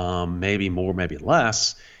 Maybe more, maybe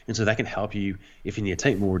less. And so that can help you if you need to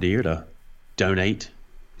take more deer to donate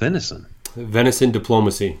venison. Venison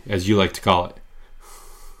diplomacy, as you like to call it.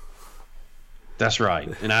 That's right.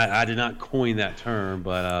 And I did not coin that term,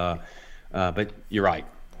 but you're right.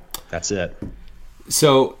 That's it.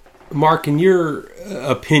 So, Mark, in your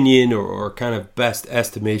opinion or kind of best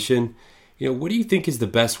estimation, what do you think is the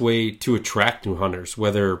best way to attract new hunters,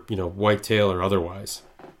 whether, whitetail or otherwise?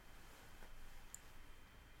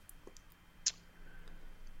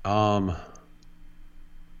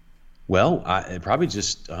 Well, I probably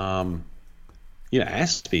just,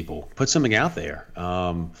 ask people, put something out there.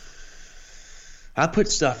 I put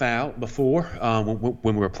stuff out before when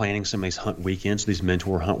we were planning some of these hunt weekends, these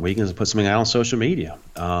mentor hunt weekends, I put something out on social media.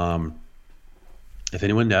 If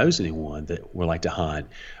anyone knows anyone that would like to hunt,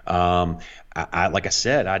 like I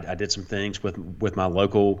said, I did some things with my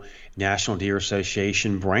local National Deer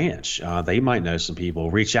Association branch. They might know some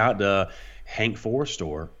people. Reach out to Hank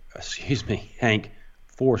Forster at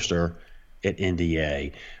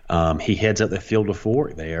NDA. He heads up the Field of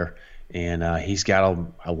Fork there, and he's got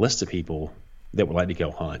a list of people that would like to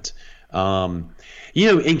go hunt.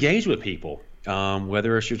 Engage with people.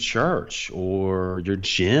 whether it's your church or your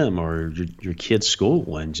gym or your kid's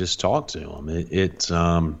school, and just talk to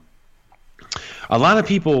them. A lot of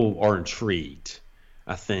people are intrigued,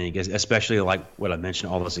 I think, especially like what I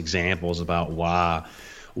mentioned, all those examples about why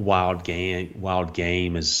wild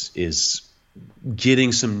game is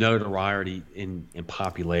getting some notoriety and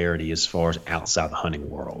popularity as far as outside the hunting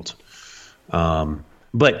world.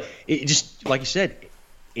 But it just, like you said,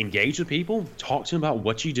 engage with people, talk to them about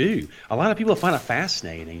what you do. A lot of people find it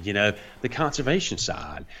fascinating, the conservation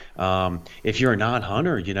side. If you're a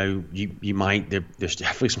non-hunter, you might, there's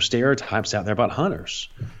definitely some stereotypes out there about hunters,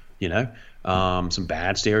 some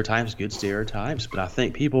bad stereotypes, good stereotypes. But I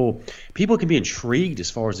think people can be intrigued as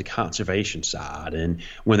far as the conservation side. And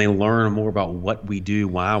when they learn more about what we do,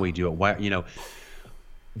 why we do it,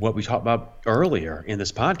 what we talked about earlier in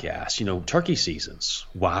this podcast, turkey seasons,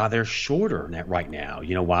 why they're shorter right now,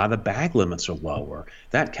 why the bag limits are lower,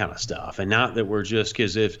 that kind of stuff. And not that we're just,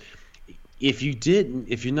 because if you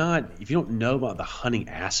don't know about the hunting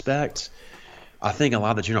aspect, I think a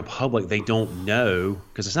lot of the general public, they don't know,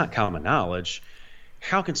 because it's not common knowledge,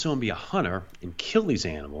 how can someone be a hunter and kill these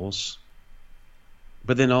animals,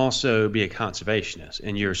 but then also be a conservationist?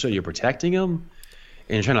 And you're protecting them,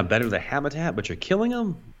 and you're trying to better the habitat, but you're killing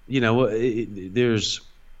them. I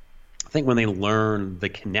think when they learn the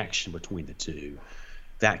connection between the two,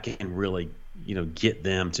 that can really, get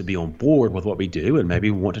them to be on board with what we do and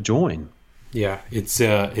maybe want to join. Yeah, it's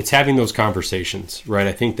having those conversations, right?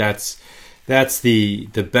 I think that's the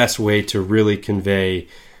best way to really convey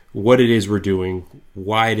what it is we're doing,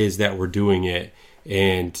 why it is that we're doing it,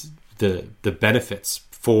 and the benefits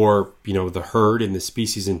for the herd and the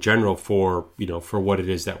species in general for what it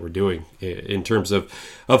is that we're doing in terms of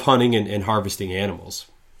hunting and harvesting animals.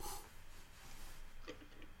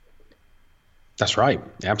 That's right.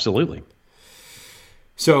 Absolutely.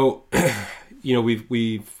 So,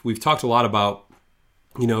 we've talked a lot about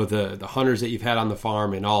the hunters that you've had on the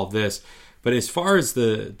farm and all of this, but as far as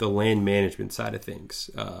the land management side of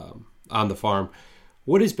things on the farm,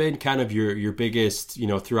 what has been kind of your biggest,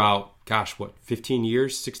 throughout, 15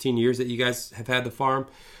 years, 16 years that you guys have had the farm?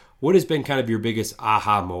 What has been kind of your biggest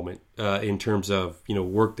aha moment in terms of,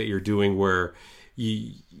 work that you're doing where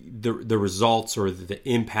the results or the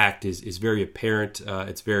impact is very apparent.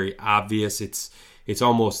 It's very obvious. It's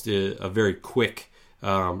almost a very quick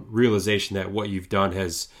realization that what you've done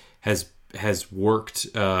has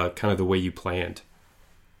worked kind of the way you planned.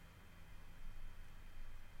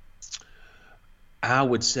 I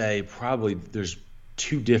would say probably there's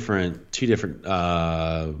two different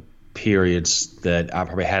periods that I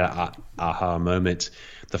probably had an aha moment.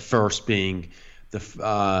 The first being the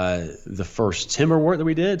first timber work that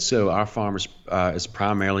we did. So our farm is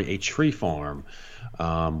primarily a tree farm,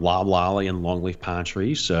 loblolly and longleaf pine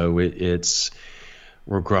trees. So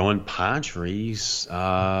we're growing pine trees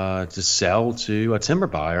to sell to a timber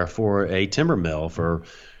buyer for a timber mill for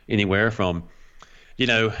anywhere from,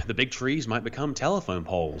 the big trees might become telephone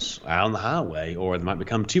poles out on the highway, or they might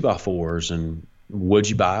become 2x4s and wood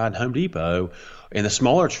you buy at Home Depot. And the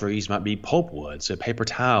smaller trees might be pulpwood, so paper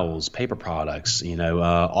towels, paper products,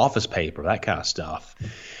 office paper, that kind of stuff.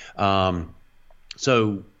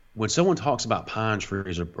 So when someone talks about pine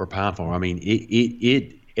trees or pine farm, I mean,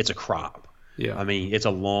 it's a crop. Yeah. I mean, it's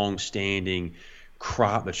a long-standing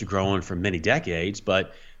crop that you're growing for many decades,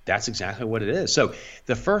 but that's exactly what it is. So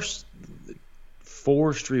the first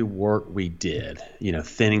forestry work we did,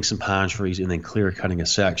 thinning some pine trees and then clear cutting a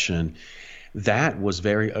section, that was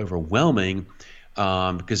very overwhelming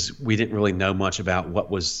because we didn't really know much about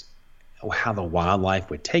how the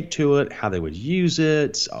wildlife would take to it, how they would use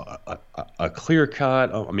it, a clear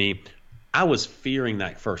cut. I mean, I was fearing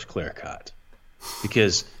that first clear cut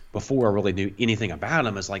because before I really knew anything about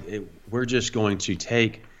them, it's like we're just going to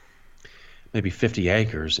take maybe 50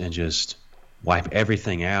 acres and just wipe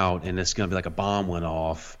everything out, and it's going to be like a bomb went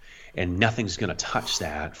off, and nothing's going to touch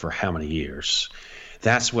that for how many years.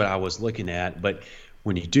 That's what I was looking at. But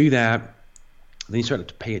when you do that, then you start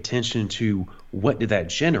to pay attention to what did that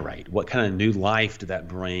generate? What kind of new life did that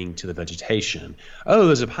bring to the vegetation? Oh,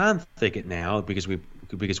 there's a pine thicket now because we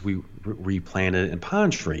replanted in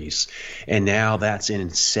pine trees, and now that's an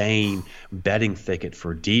insane bedding thicket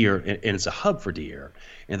for deer, and it's a hub for deer.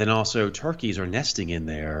 And then also turkeys are nesting in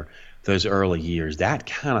there those early years. That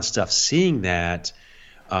kind of stuff, seeing that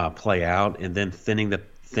play out, and then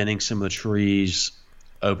thinning some of the trees,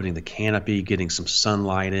 opening the canopy, getting some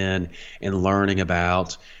sunlight in, and learning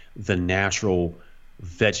about the natural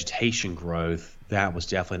vegetation growth, that was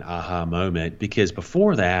definitely an aha moment, because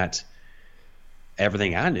before that,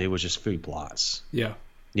 everything I knew was just food plots. Yeah.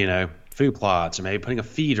 food plots, or maybe putting a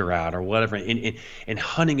feeder out or whatever, and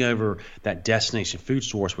hunting over that destination food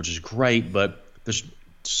source, which is great, but there's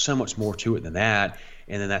so much more to it than that.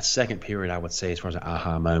 And then that second period, I would say, as far as an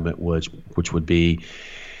aha moment, which would be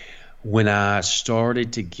when I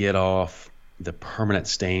started to get off the permanent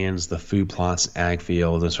stands, the food plots, ag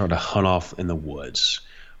fields, and started to hunt off in the woods,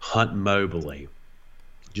 hunt mobily,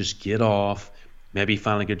 just get off, maybe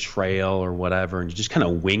find a good trail or whatever, and you're just kind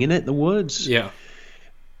of winging it in the woods. Yeah.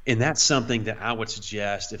 And that's something that I would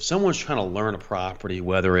suggest if someone's trying to learn a property,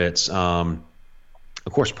 whether it's, of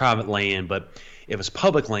course, private land, but if it's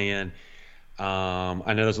public land,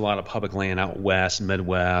 I know there's a lot of public land out west,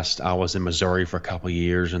 Midwest. I was in Missouri for a couple of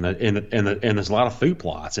years, and there's a lot of food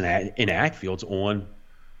plots and ag fields on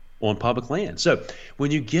public land. So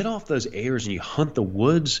when you get off those areas and you hunt the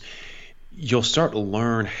woods, you'll start to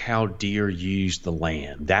learn how deer use the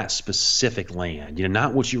land, that specific land.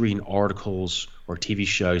 Not what you read in articles or TV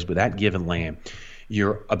shows, but that given land.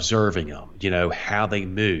 You're observing them, how they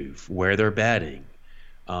move, where they're bedding.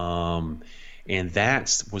 And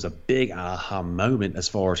that was a big aha moment as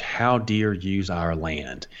far as how deer use our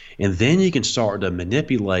land. And then you can start to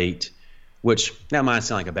manipulate, which that might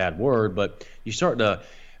sound like a bad word, but you start to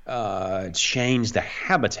change the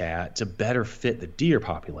habitat to better fit the deer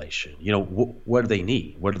population. What do they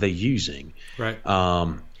need? What are they using? Right.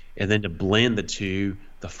 And then to blend the two,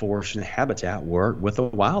 the forest and the habitat work with the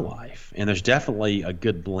wildlife. And there's definitely a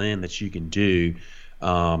good blend that you can do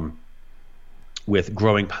with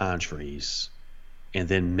growing pine trees and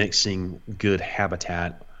then mixing good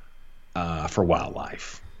habitat for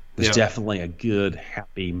wildlife. There's definitely a good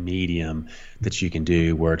happy medium that you can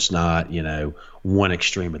do where it's not, one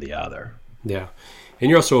extreme or the other. Yeah. And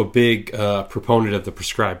you're also a big proponent of the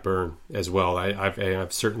prescribed burn as well.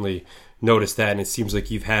 I've certainly noticed that, and it seems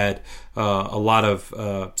like you've had a lot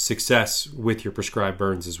of success with your prescribed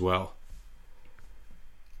burns as well.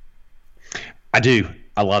 I do.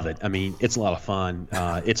 I love it. I mean, it's a lot of fun.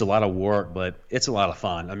 It's a lot of work, but it's a lot of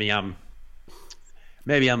fun. I mean,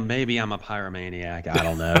 maybe I'm a pyromaniac. I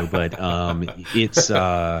don't know, but it's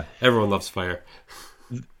everyone loves fire.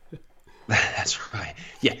 That's right.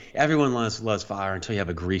 Yeah, everyone loves fire until you have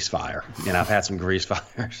a grease fire, and I've had some grease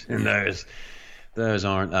fires, and those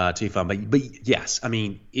aren't too fun. But yes, I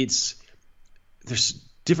mean, there's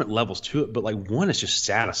different levels to it, but like one is just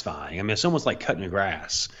satisfying. I mean, it's almost like cutting the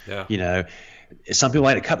grass. Yeah. Some people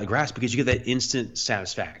like to cut the grass because you get that instant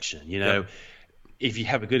satisfaction. If you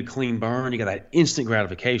have a good clean burn, you get that instant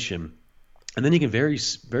gratification, and then you can very,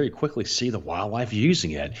 very quickly see the wildlife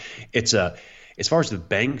using it. It's as far as the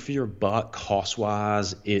bang for your buck cost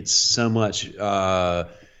wise, it's so much. You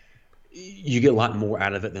get a lot more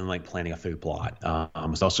out of it than like planting a food plot.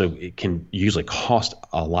 It can usually cost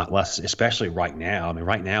a lot less, especially right now. I mean,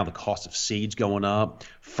 right now the cost of seeds going up,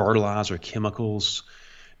 fertilizer, chemicals,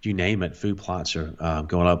 you name it. Food plots are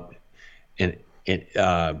going up, and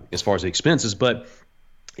as far as the expenses, but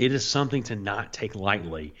it is something to not take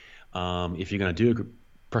lightly. If you're going to do a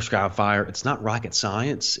prescribed fire, it's not rocket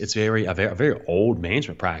science. It's a very old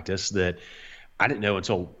management practice that I didn't know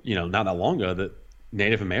until not that long ago that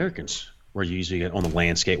Native Americans were using it on the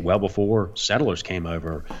landscape well before settlers came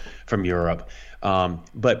over from Europe.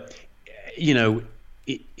 But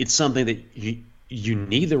it's something that you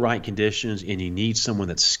need the right conditions, and you need someone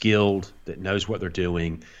that's skilled, that knows what they're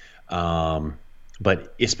doing.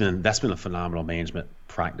 But that's been a phenomenal management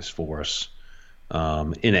practice for us.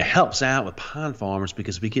 And it helps out with pine farmers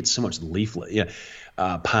because we get so much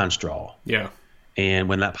pine straw. Yeah. And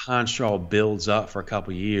when that pine straw builds up for a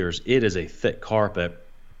couple of years, it is a thick carpet.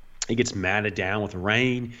 It gets matted down with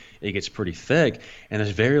rain. It gets pretty thick, and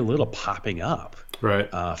there's very little popping up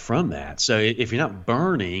from that. So if you're not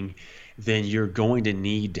burning, then you're going to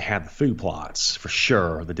need to have the food plots for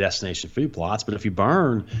sure, the destination food plots. But if you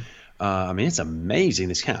burn, it's amazing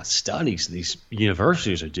this kind of studies these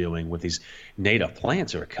universities are doing with these native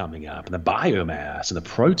plants that are coming up, and the biomass and the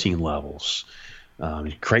protein levels,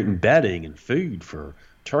 creating bedding and food for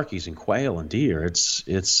turkeys and quail and deer. It's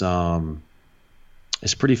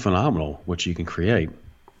pretty phenomenal what you can create.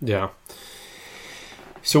 Yeah.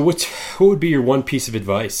 So what would be your one piece of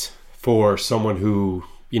advice for someone who,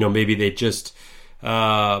 maybe they just,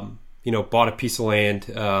 bought a piece of land,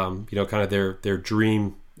 kind of their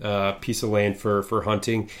dream piece of land for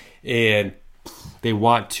hunting, and they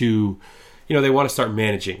want to start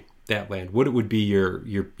managing that land? What would be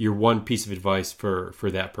your one piece of advice for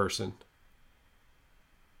that person?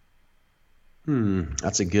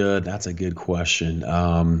 That's a good question.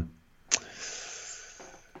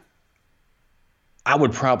 I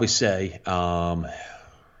would probably say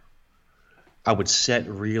I would set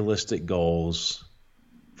realistic goals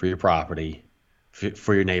for your property,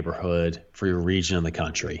 for your neighborhood, for your region in the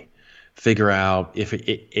country. Figure out if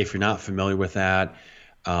you're not familiar with that,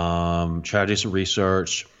 try to do some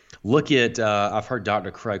research. Look at I've heard Dr.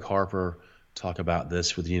 Craig Harper talk about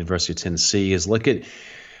this with the University of Tennessee. Is look at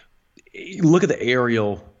the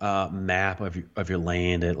aerial map of your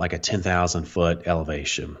land at like a 10,000 foot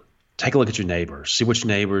elevation. Take a look at your neighbors. See what's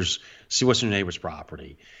your neighbor's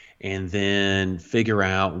property, and then figure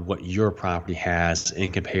out what your property has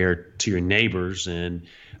and compare to your neighbors, and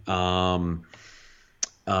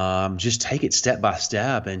just take it step by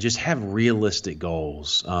step and just have realistic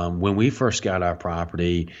goals. When we first got our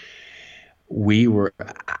property,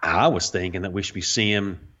 I was thinking that we should be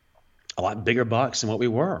seeing a lot bigger bucks than what we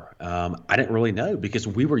were. I didn't really know because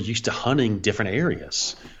we were used to hunting different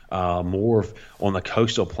areas, more on the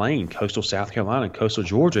coastal plain, coastal South Carolina, coastal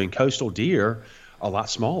Georgia, and coastal deer a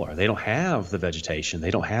lot smaller. They don't have the vegetation.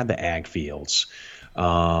 They don't have the ag fields.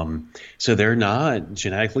 So they're not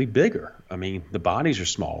genetically bigger. I mean, the bodies are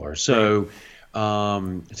smaller. So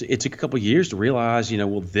it took a couple of years to realize,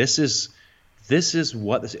 this is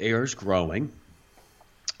what this area is growing.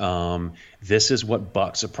 This is what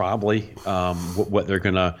bucks are probably what they're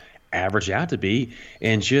going to average out to be,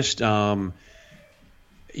 and just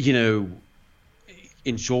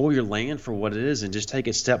enjoy your land for what it is, and just take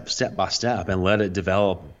it step by step and let it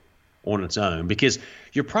develop on its own, because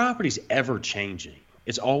your property's ever changing.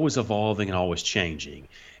 It's always evolving and always changing.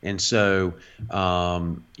 And so,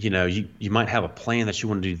 you might have a plan that you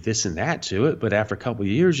want to do this and that to it, but after a couple of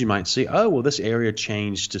years, you might see, oh, well, this area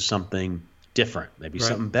changed to something different, maybe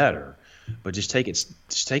something better. But just take it,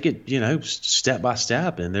 step by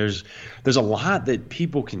step. And there's a lot that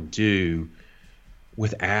people can do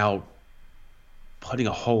without putting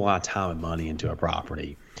a whole lot of time and money into a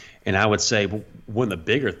property. And I would say one of the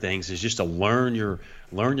bigger things is just to learn your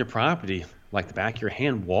property like the back of your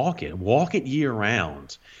hand. Walk it year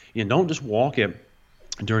round. Don't just walk it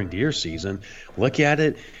during deer season. Look at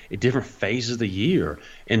it at different phases of the year,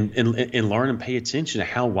 and learn and pay attention to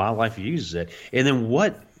how wildlife uses it. And then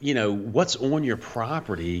what's on your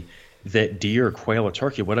property that deer, quail, or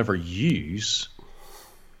turkey, whatever, use.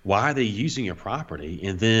 Why are they using your property?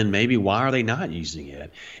 And then maybe why are they not using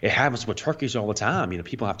it? It happens with turkeys all the time.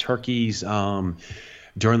 People have turkeys during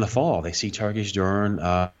the fall. They see turkeys during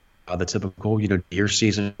the typical deer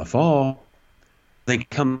season in the fall. They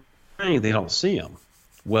come, they don't see them.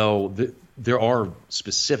 Well, there are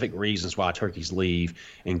specific reasons why turkeys leave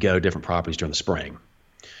and go to different properties during the spring.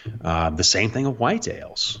 The same thing with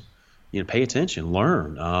whitetails. Pay attention,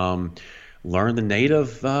 learn the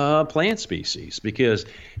native plant species, because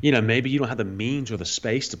maybe you don't have the means or the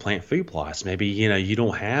space to plant food plots. Maybe you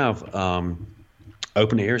don't have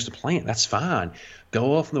open areas to plant. That's fine.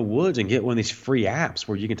 Go off in the woods and get one of these free apps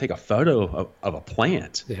where you can take a photo of a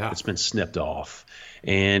plant that's been snipped off,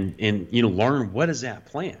 and learn what is that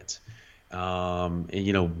plant,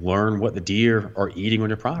 and learn what the deer are eating on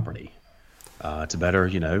your property to better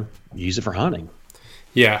use it for hunting.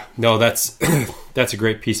 Yeah, no, that's a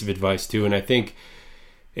great piece of advice too. And I think,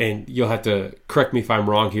 and you'll have to correct me if I'm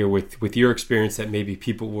wrong here with your experience, that maybe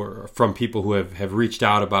people who have reached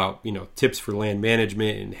out about, tips for land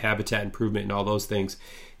management and habitat improvement and all those things,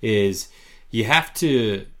 is you have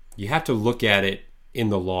to look at it in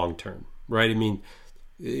the long term, right? I mean,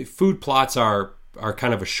 food plots are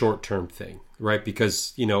kind of a short-term thing, right?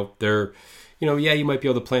 Because, they're, you might be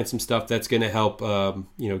able to plant some stuff that's going to help,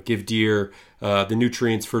 give deer the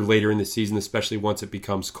nutrients for later in the season, especially once it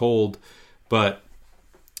becomes cold. But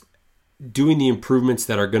doing the improvements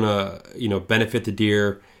that are going to, benefit the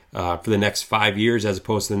deer for the next 5 years as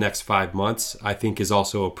opposed to the next 5 months, I think is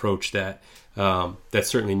also an approach that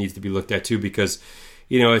certainly needs to be looked at too, because,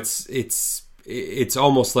 it's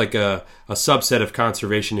almost like a subset of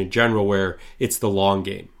conservation in general, where it's the long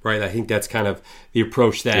game, right? I think that's kind of the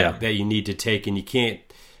approach that you need to take, and you can't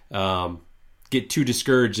get too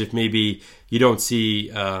discouraged if maybe you don't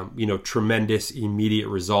see tremendous immediate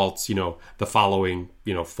results the following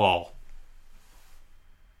fall.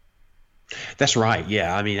 That's right.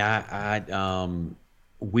 Yeah, I mean,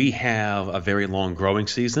 we have a very long growing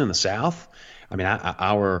season in the South. I mean,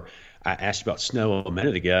 I asked you about snow a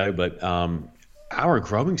minute ago, but our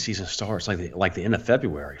growing season starts like the end of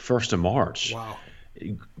February, 1st of March. Wow.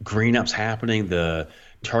 Green up's happening, the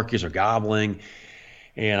turkeys are gobbling,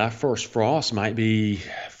 and our first frost might be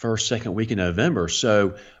first, second week in November.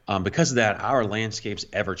 So because of that, our landscape's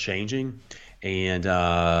ever changing, and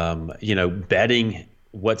bedding,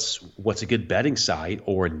 what's a good bedding site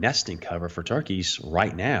or nesting cover for turkeys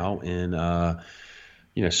right now in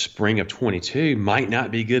spring of 22 might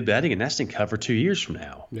not be good bedding and nesting cover 2 years from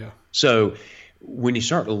now. Yeah. So when you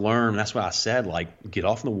start to learn, that's why I said, like, get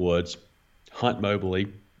off in the woods, hunt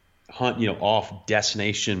mobily, hunt, off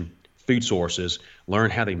destination food sources, learn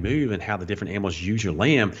how they move and how the different animals use your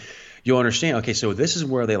land. You'll understand, okay, so this is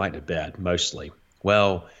where they like to bed mostly.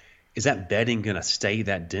 Well, is that bedding going to stay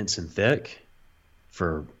that dense and thick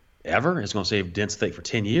forever? It's going to stay dense and thick for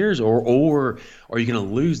 10 years? Or are you going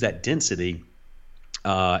to lose that density in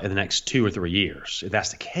the next 2 or 3 years? If that's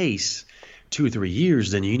the case, 2 or 3 years,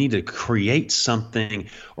 then you need to create something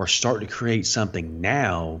or start to create something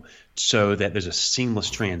now so that there's a seamless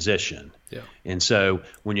transition. Yeah. And so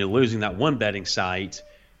when you're losing that one bedding site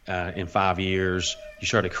in 5 years, you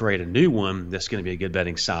start to create a new one that's going to be a good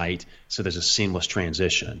bedding site, so there's a seamless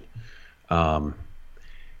transition for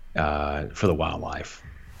the wildlife.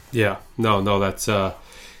 Yeah, no, that's a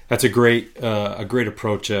great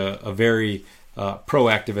approach, a very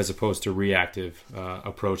proactive as opposed to reactive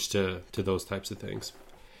approach to those types of things.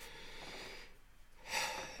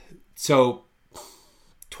 So,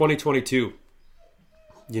 2022,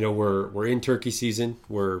 we're in turkey season.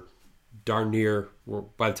 We're darn near.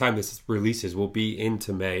 By the time this releases, we'll be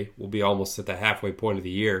into May. We'll be almost at the halfway point of the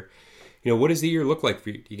year. What does the year look like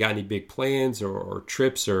for you? You got any big plans or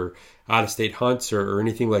trips or out-of-state hunts or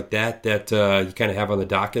anything like that you kind of have on the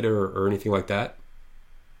docket or anything like that?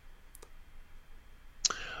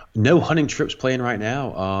 No hunting trips planned right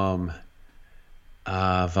now.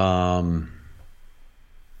 I've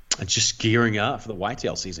just gearing up for the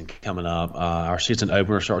whitetail season coming up. Our season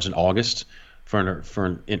opener starts in August for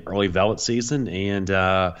an early velvet season, and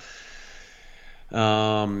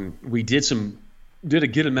we did a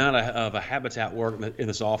good amount of a habitat work in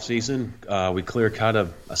this off season. We clear cut a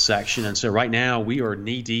section, and so right now we are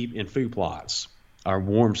knee deep in food plots. Our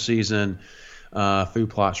warm season food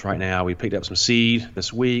plots right now. We picked up some seed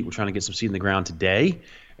this week. We're trying to get some seed in the ground today,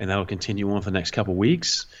 and that'll continue on for the next couple of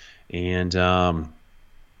weeks. And trying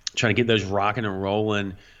to get those rocking and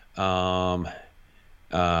rolling over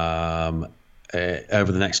the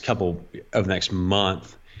next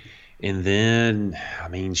month. And then,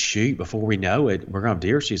 before we know it, we're going to have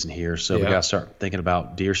deer season here. So we got to start thinking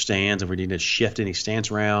about deer stands, and we need to shift any stands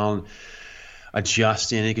around,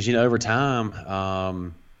 adjust any, because, over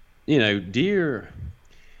time, deer,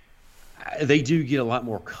 they do get a lot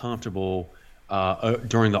more comfortable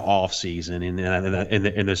during the off season, and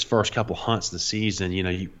in those first couple hunts of the season,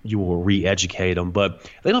 you will re-educate them, but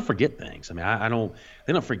they don't forget things. They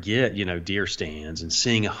don't forget, deer stands and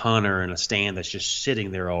seeing a hunter in a stand that's just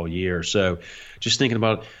sitting there all year. So just thinking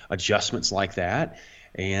about adjustments like that,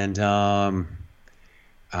 and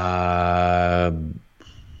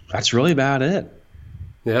that's really about it.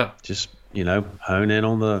 Yeah, just hone in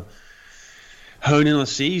on the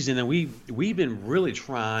season, and we've been really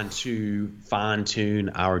trying to fine tune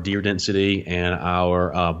our deer density and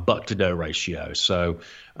our buck to doe ratio. So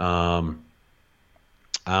I'm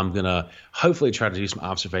gonna hopefully try to do some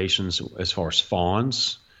observations as far as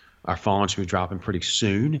fawns. Our fawns will be dropping pretty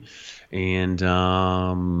soon, and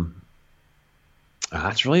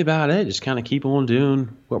that's really about it. Just kind of keep on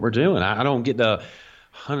doing what we're doing. I don't get to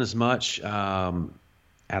hunt as much out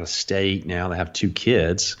of state now that I have 2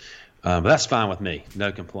 kids. But that's fine with me.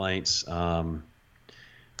 No complaints. I'm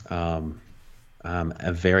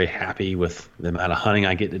very happy with the amount of hunting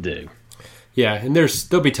I get to do. Yeah, and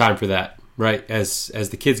there'll be time for that, right? As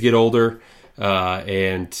the kids get older,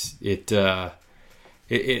 and it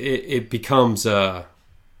becomes a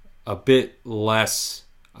bit less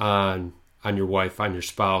on your wife, on your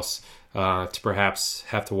spouse, to perhaps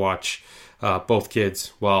have to watch both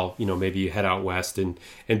kids while maybe you head out west and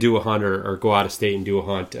do a hunt or go out of state and do a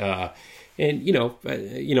hunt. And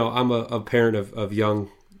I'm a parent of young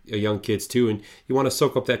kids too, and you want to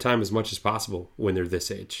soak up that time as much as possible when they're this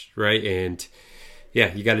age, right? And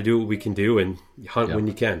yeah, you got to do what we can do and hunt when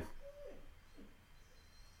you can.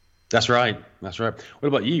 That's right. What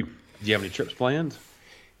about you? Do you have any trips planned?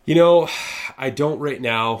 I don't right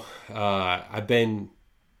now. I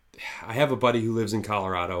have a buddy who lives in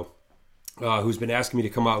Colorado, who's been asking me to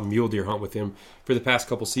come out and mule deer hunt with him for the past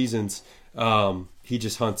couple seasons. He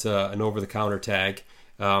just hunts an over-the-counter tag,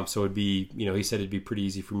 so it'd be, he said it'd be pretty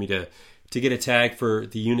easy for me to get a tag for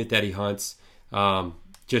the unit that he hunts.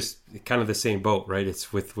 Just kind of the same boat, right?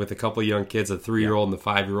 It's with a couple of young kids, a 3-year-old and the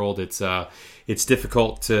 5-year-old. It's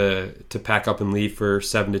difficult to pack up and leave for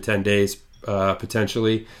 7 to 10 days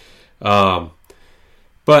potentially. But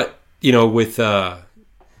with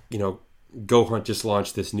Go Hunt just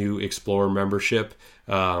launched this new Explorer membership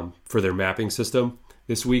for their mapping system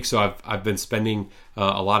this week. So I've been spending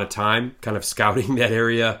a lot of time kind of scouting that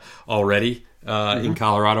area already in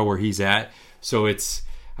Colorado where he's at. So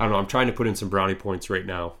I'm trying to put in some brownie points right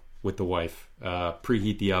now with the wife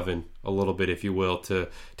preheat the oven a little bit, if you will, to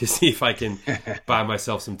see if I can buy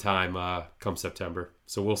myself some time come September.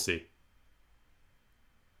 So we'll see.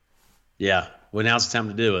 Yeah. Well, now's the time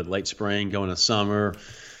to do it. Late spring, going to summer.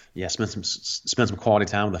 Yeah, spend some quality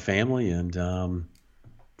time with the family, and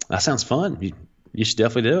that sounds fun. You should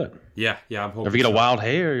definitely do it. Yeah, I'm hoping. If you get a wild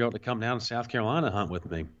hare, you ought to come down to South Carolina and hunt with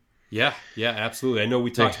me. Yeah, absolutely. I know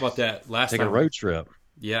we talked about that last time. Take a road trip.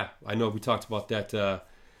 Yeah, I know we talked about that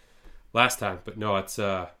last time, but no, it's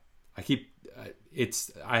I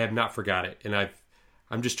have not forgot it, and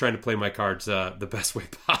I'm just trying to play my cards the best way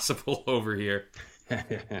possible over here.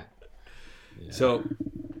 Yeah. So,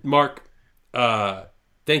 Mark,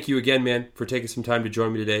 thank you again, man, for taking some time to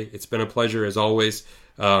join me today. It's been a pleasure as always.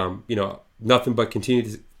 Nothing but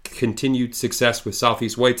continued success with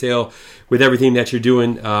Southeast Whitetail, with everything that you're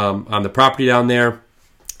doing on the property down there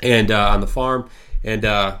and on the farm. And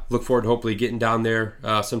look forward to hopefully getting down there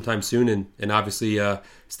sometime soon, and obviously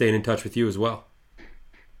staying in touch with you as well.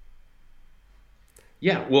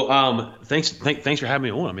 Yeah, well, thanks for having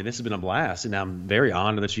me on. I mean, this has been a blast, and I'm very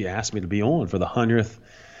honored that you asked me to be on for the 100th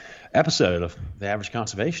episode of The Average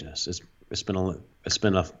Conservationist.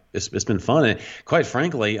 It's been fun, and quite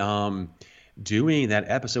frankly, doing that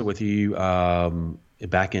episode with you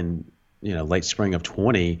back in late spring of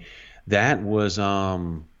 20, that was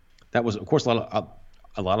of course a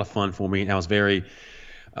lot of fun for me, and I was very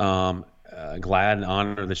glad and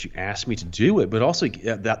honored that you asked me to do it. But also,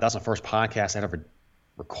 that's my first podcast I ever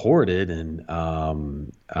recorded, and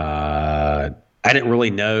I didn't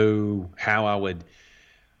really know how I would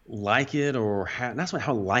like it, or not so much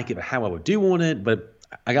how I like it, but how I would do on it. But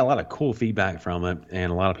I got a lot of cool feedback from it,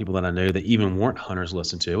 and a lot of people that I know that even weren't hunters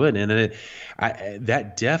listened to it, and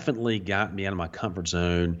that definitely got me out of my comfort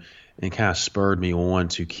zone and kind of spurred me on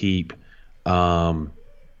to keep doing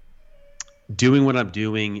what I'm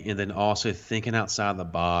doing, and then also thinking outside the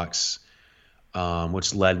box,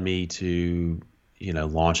 which led me to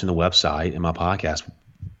launching the website and my podcast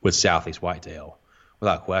with Southeast Whitetail,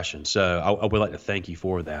 without question. So I would like to thank you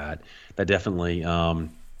for that. That definitely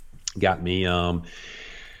got me out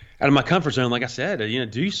of my comfort zone, like I said, to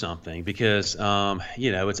do something, because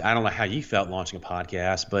it's, I don't know how you felt launching a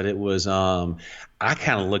podcast, but it was I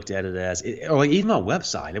kind of looked at it as or like even my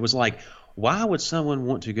website. It was like, why would someone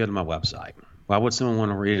want to go to my website? Why would someone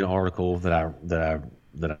want to read an article that I've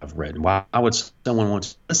written? Why would someone want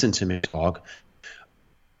to listen to me talk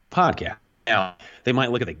podcast? Now, they might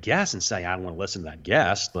look at the guest and say, I don't want to listen to that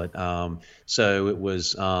guest, but so it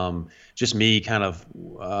was just me kind of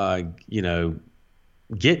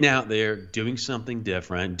getting out there, doing something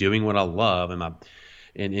different, doing what I love, and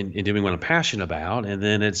doing what I'm passionate about. And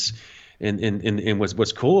then it's and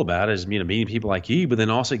what's cool about it is meeting people like you, but then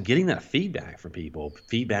also getting that feedback from people,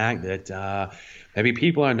 feedback that maybe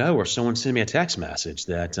people I know, or someone sent me a text message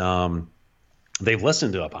that they've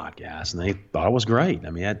listened to a podcast and they thought it was great.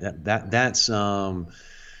 I mean, that's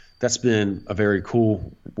been a very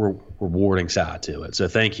cool, rewarding side to it. So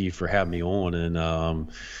thank you for having me on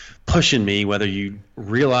and pushing me, whether you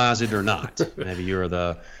realize it or not. Maybe you're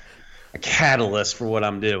a catalyst for what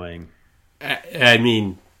I'm doing. I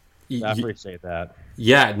mean, I appreciate that.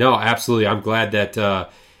 Yeah, no, absolutely. I'm glad that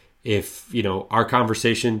if our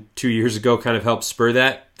conversation 2 years ago kind of helped spur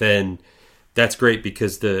that, then that's great,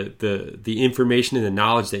 because the information and the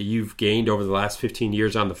knowledge that you've gained over the last 15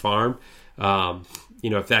 years on the farm,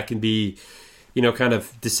 if that can be, kind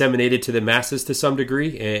of disseminated to the masses to some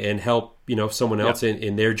degree and help, someone else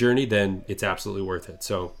in their journey, then it's absolutely worth it.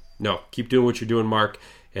 So, no, keep doing what you're doing, Mark.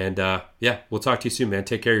 And, we'll talk to you soon, man.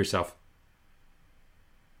 Take care of yourself.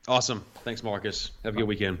 Awesome. Thanks, Marcus. Have a good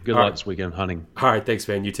weekend. Good luck this weekend hunting. All right. Thanks,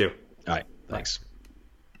 man. You too. All right. Thanks.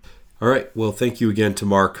 All right. Well, thank you again to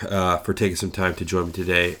Mark for taking some time to join me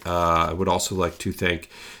today. I would also like to thank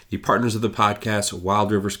the partners of the podcast,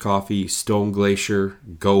 Wild Rivers Coffee, Stone Glacier,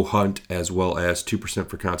 Go Hunt, as well as 2%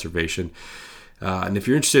 for Conservation. And if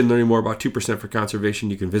you're interested in learning more about 2% for Conservation,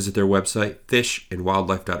 you can visit their website,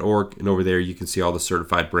 fishandwildlife.org. And over there, you can see all the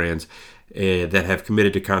certified brands that have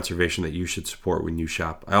committed to conservation that you should support when you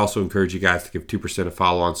shop. I also encourage you guys to give 2% a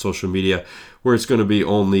follow on social media, where it's going to be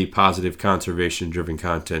only positive conservation-driven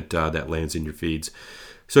content that lands in your feeds.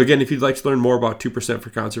 So again, if you'd like to learn more about 2% for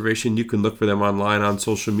Conservation, you can look for them online on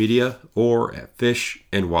social media or at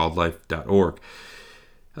fishandwildlife.org.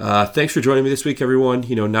 Thanks for joining me this week, everyone.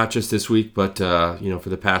 Not just this week, but for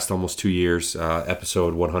the past almost 2 years.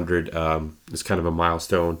 Episode 100 is kind of a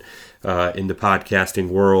milestone in the podcasting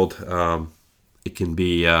world. It can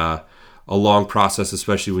be a long process,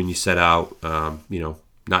 especially when you set out,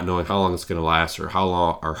 not knowing how long it's going to last or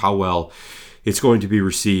how well it's going to be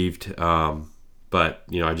received. But,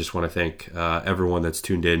 I just want to thank everyone that's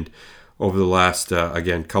tuned in over the last,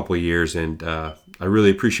 again, couple of years. And I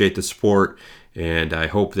really appreciate the support. And I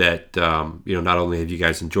hope that, not only have you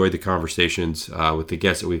guys enjoyed the conversations with the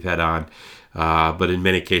guests that we've had on, but in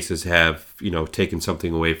many cases have, taken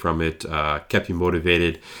something away from it, kept you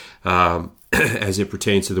motivated as it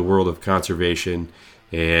pertains to the world of conservation.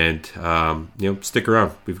 And, stick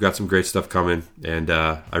around. We've got some great stuff coming, and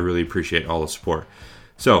I really appreciate all the support.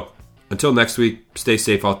 So until next week, stay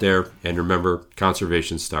safe out there, and remember,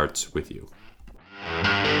 conservation starts with you.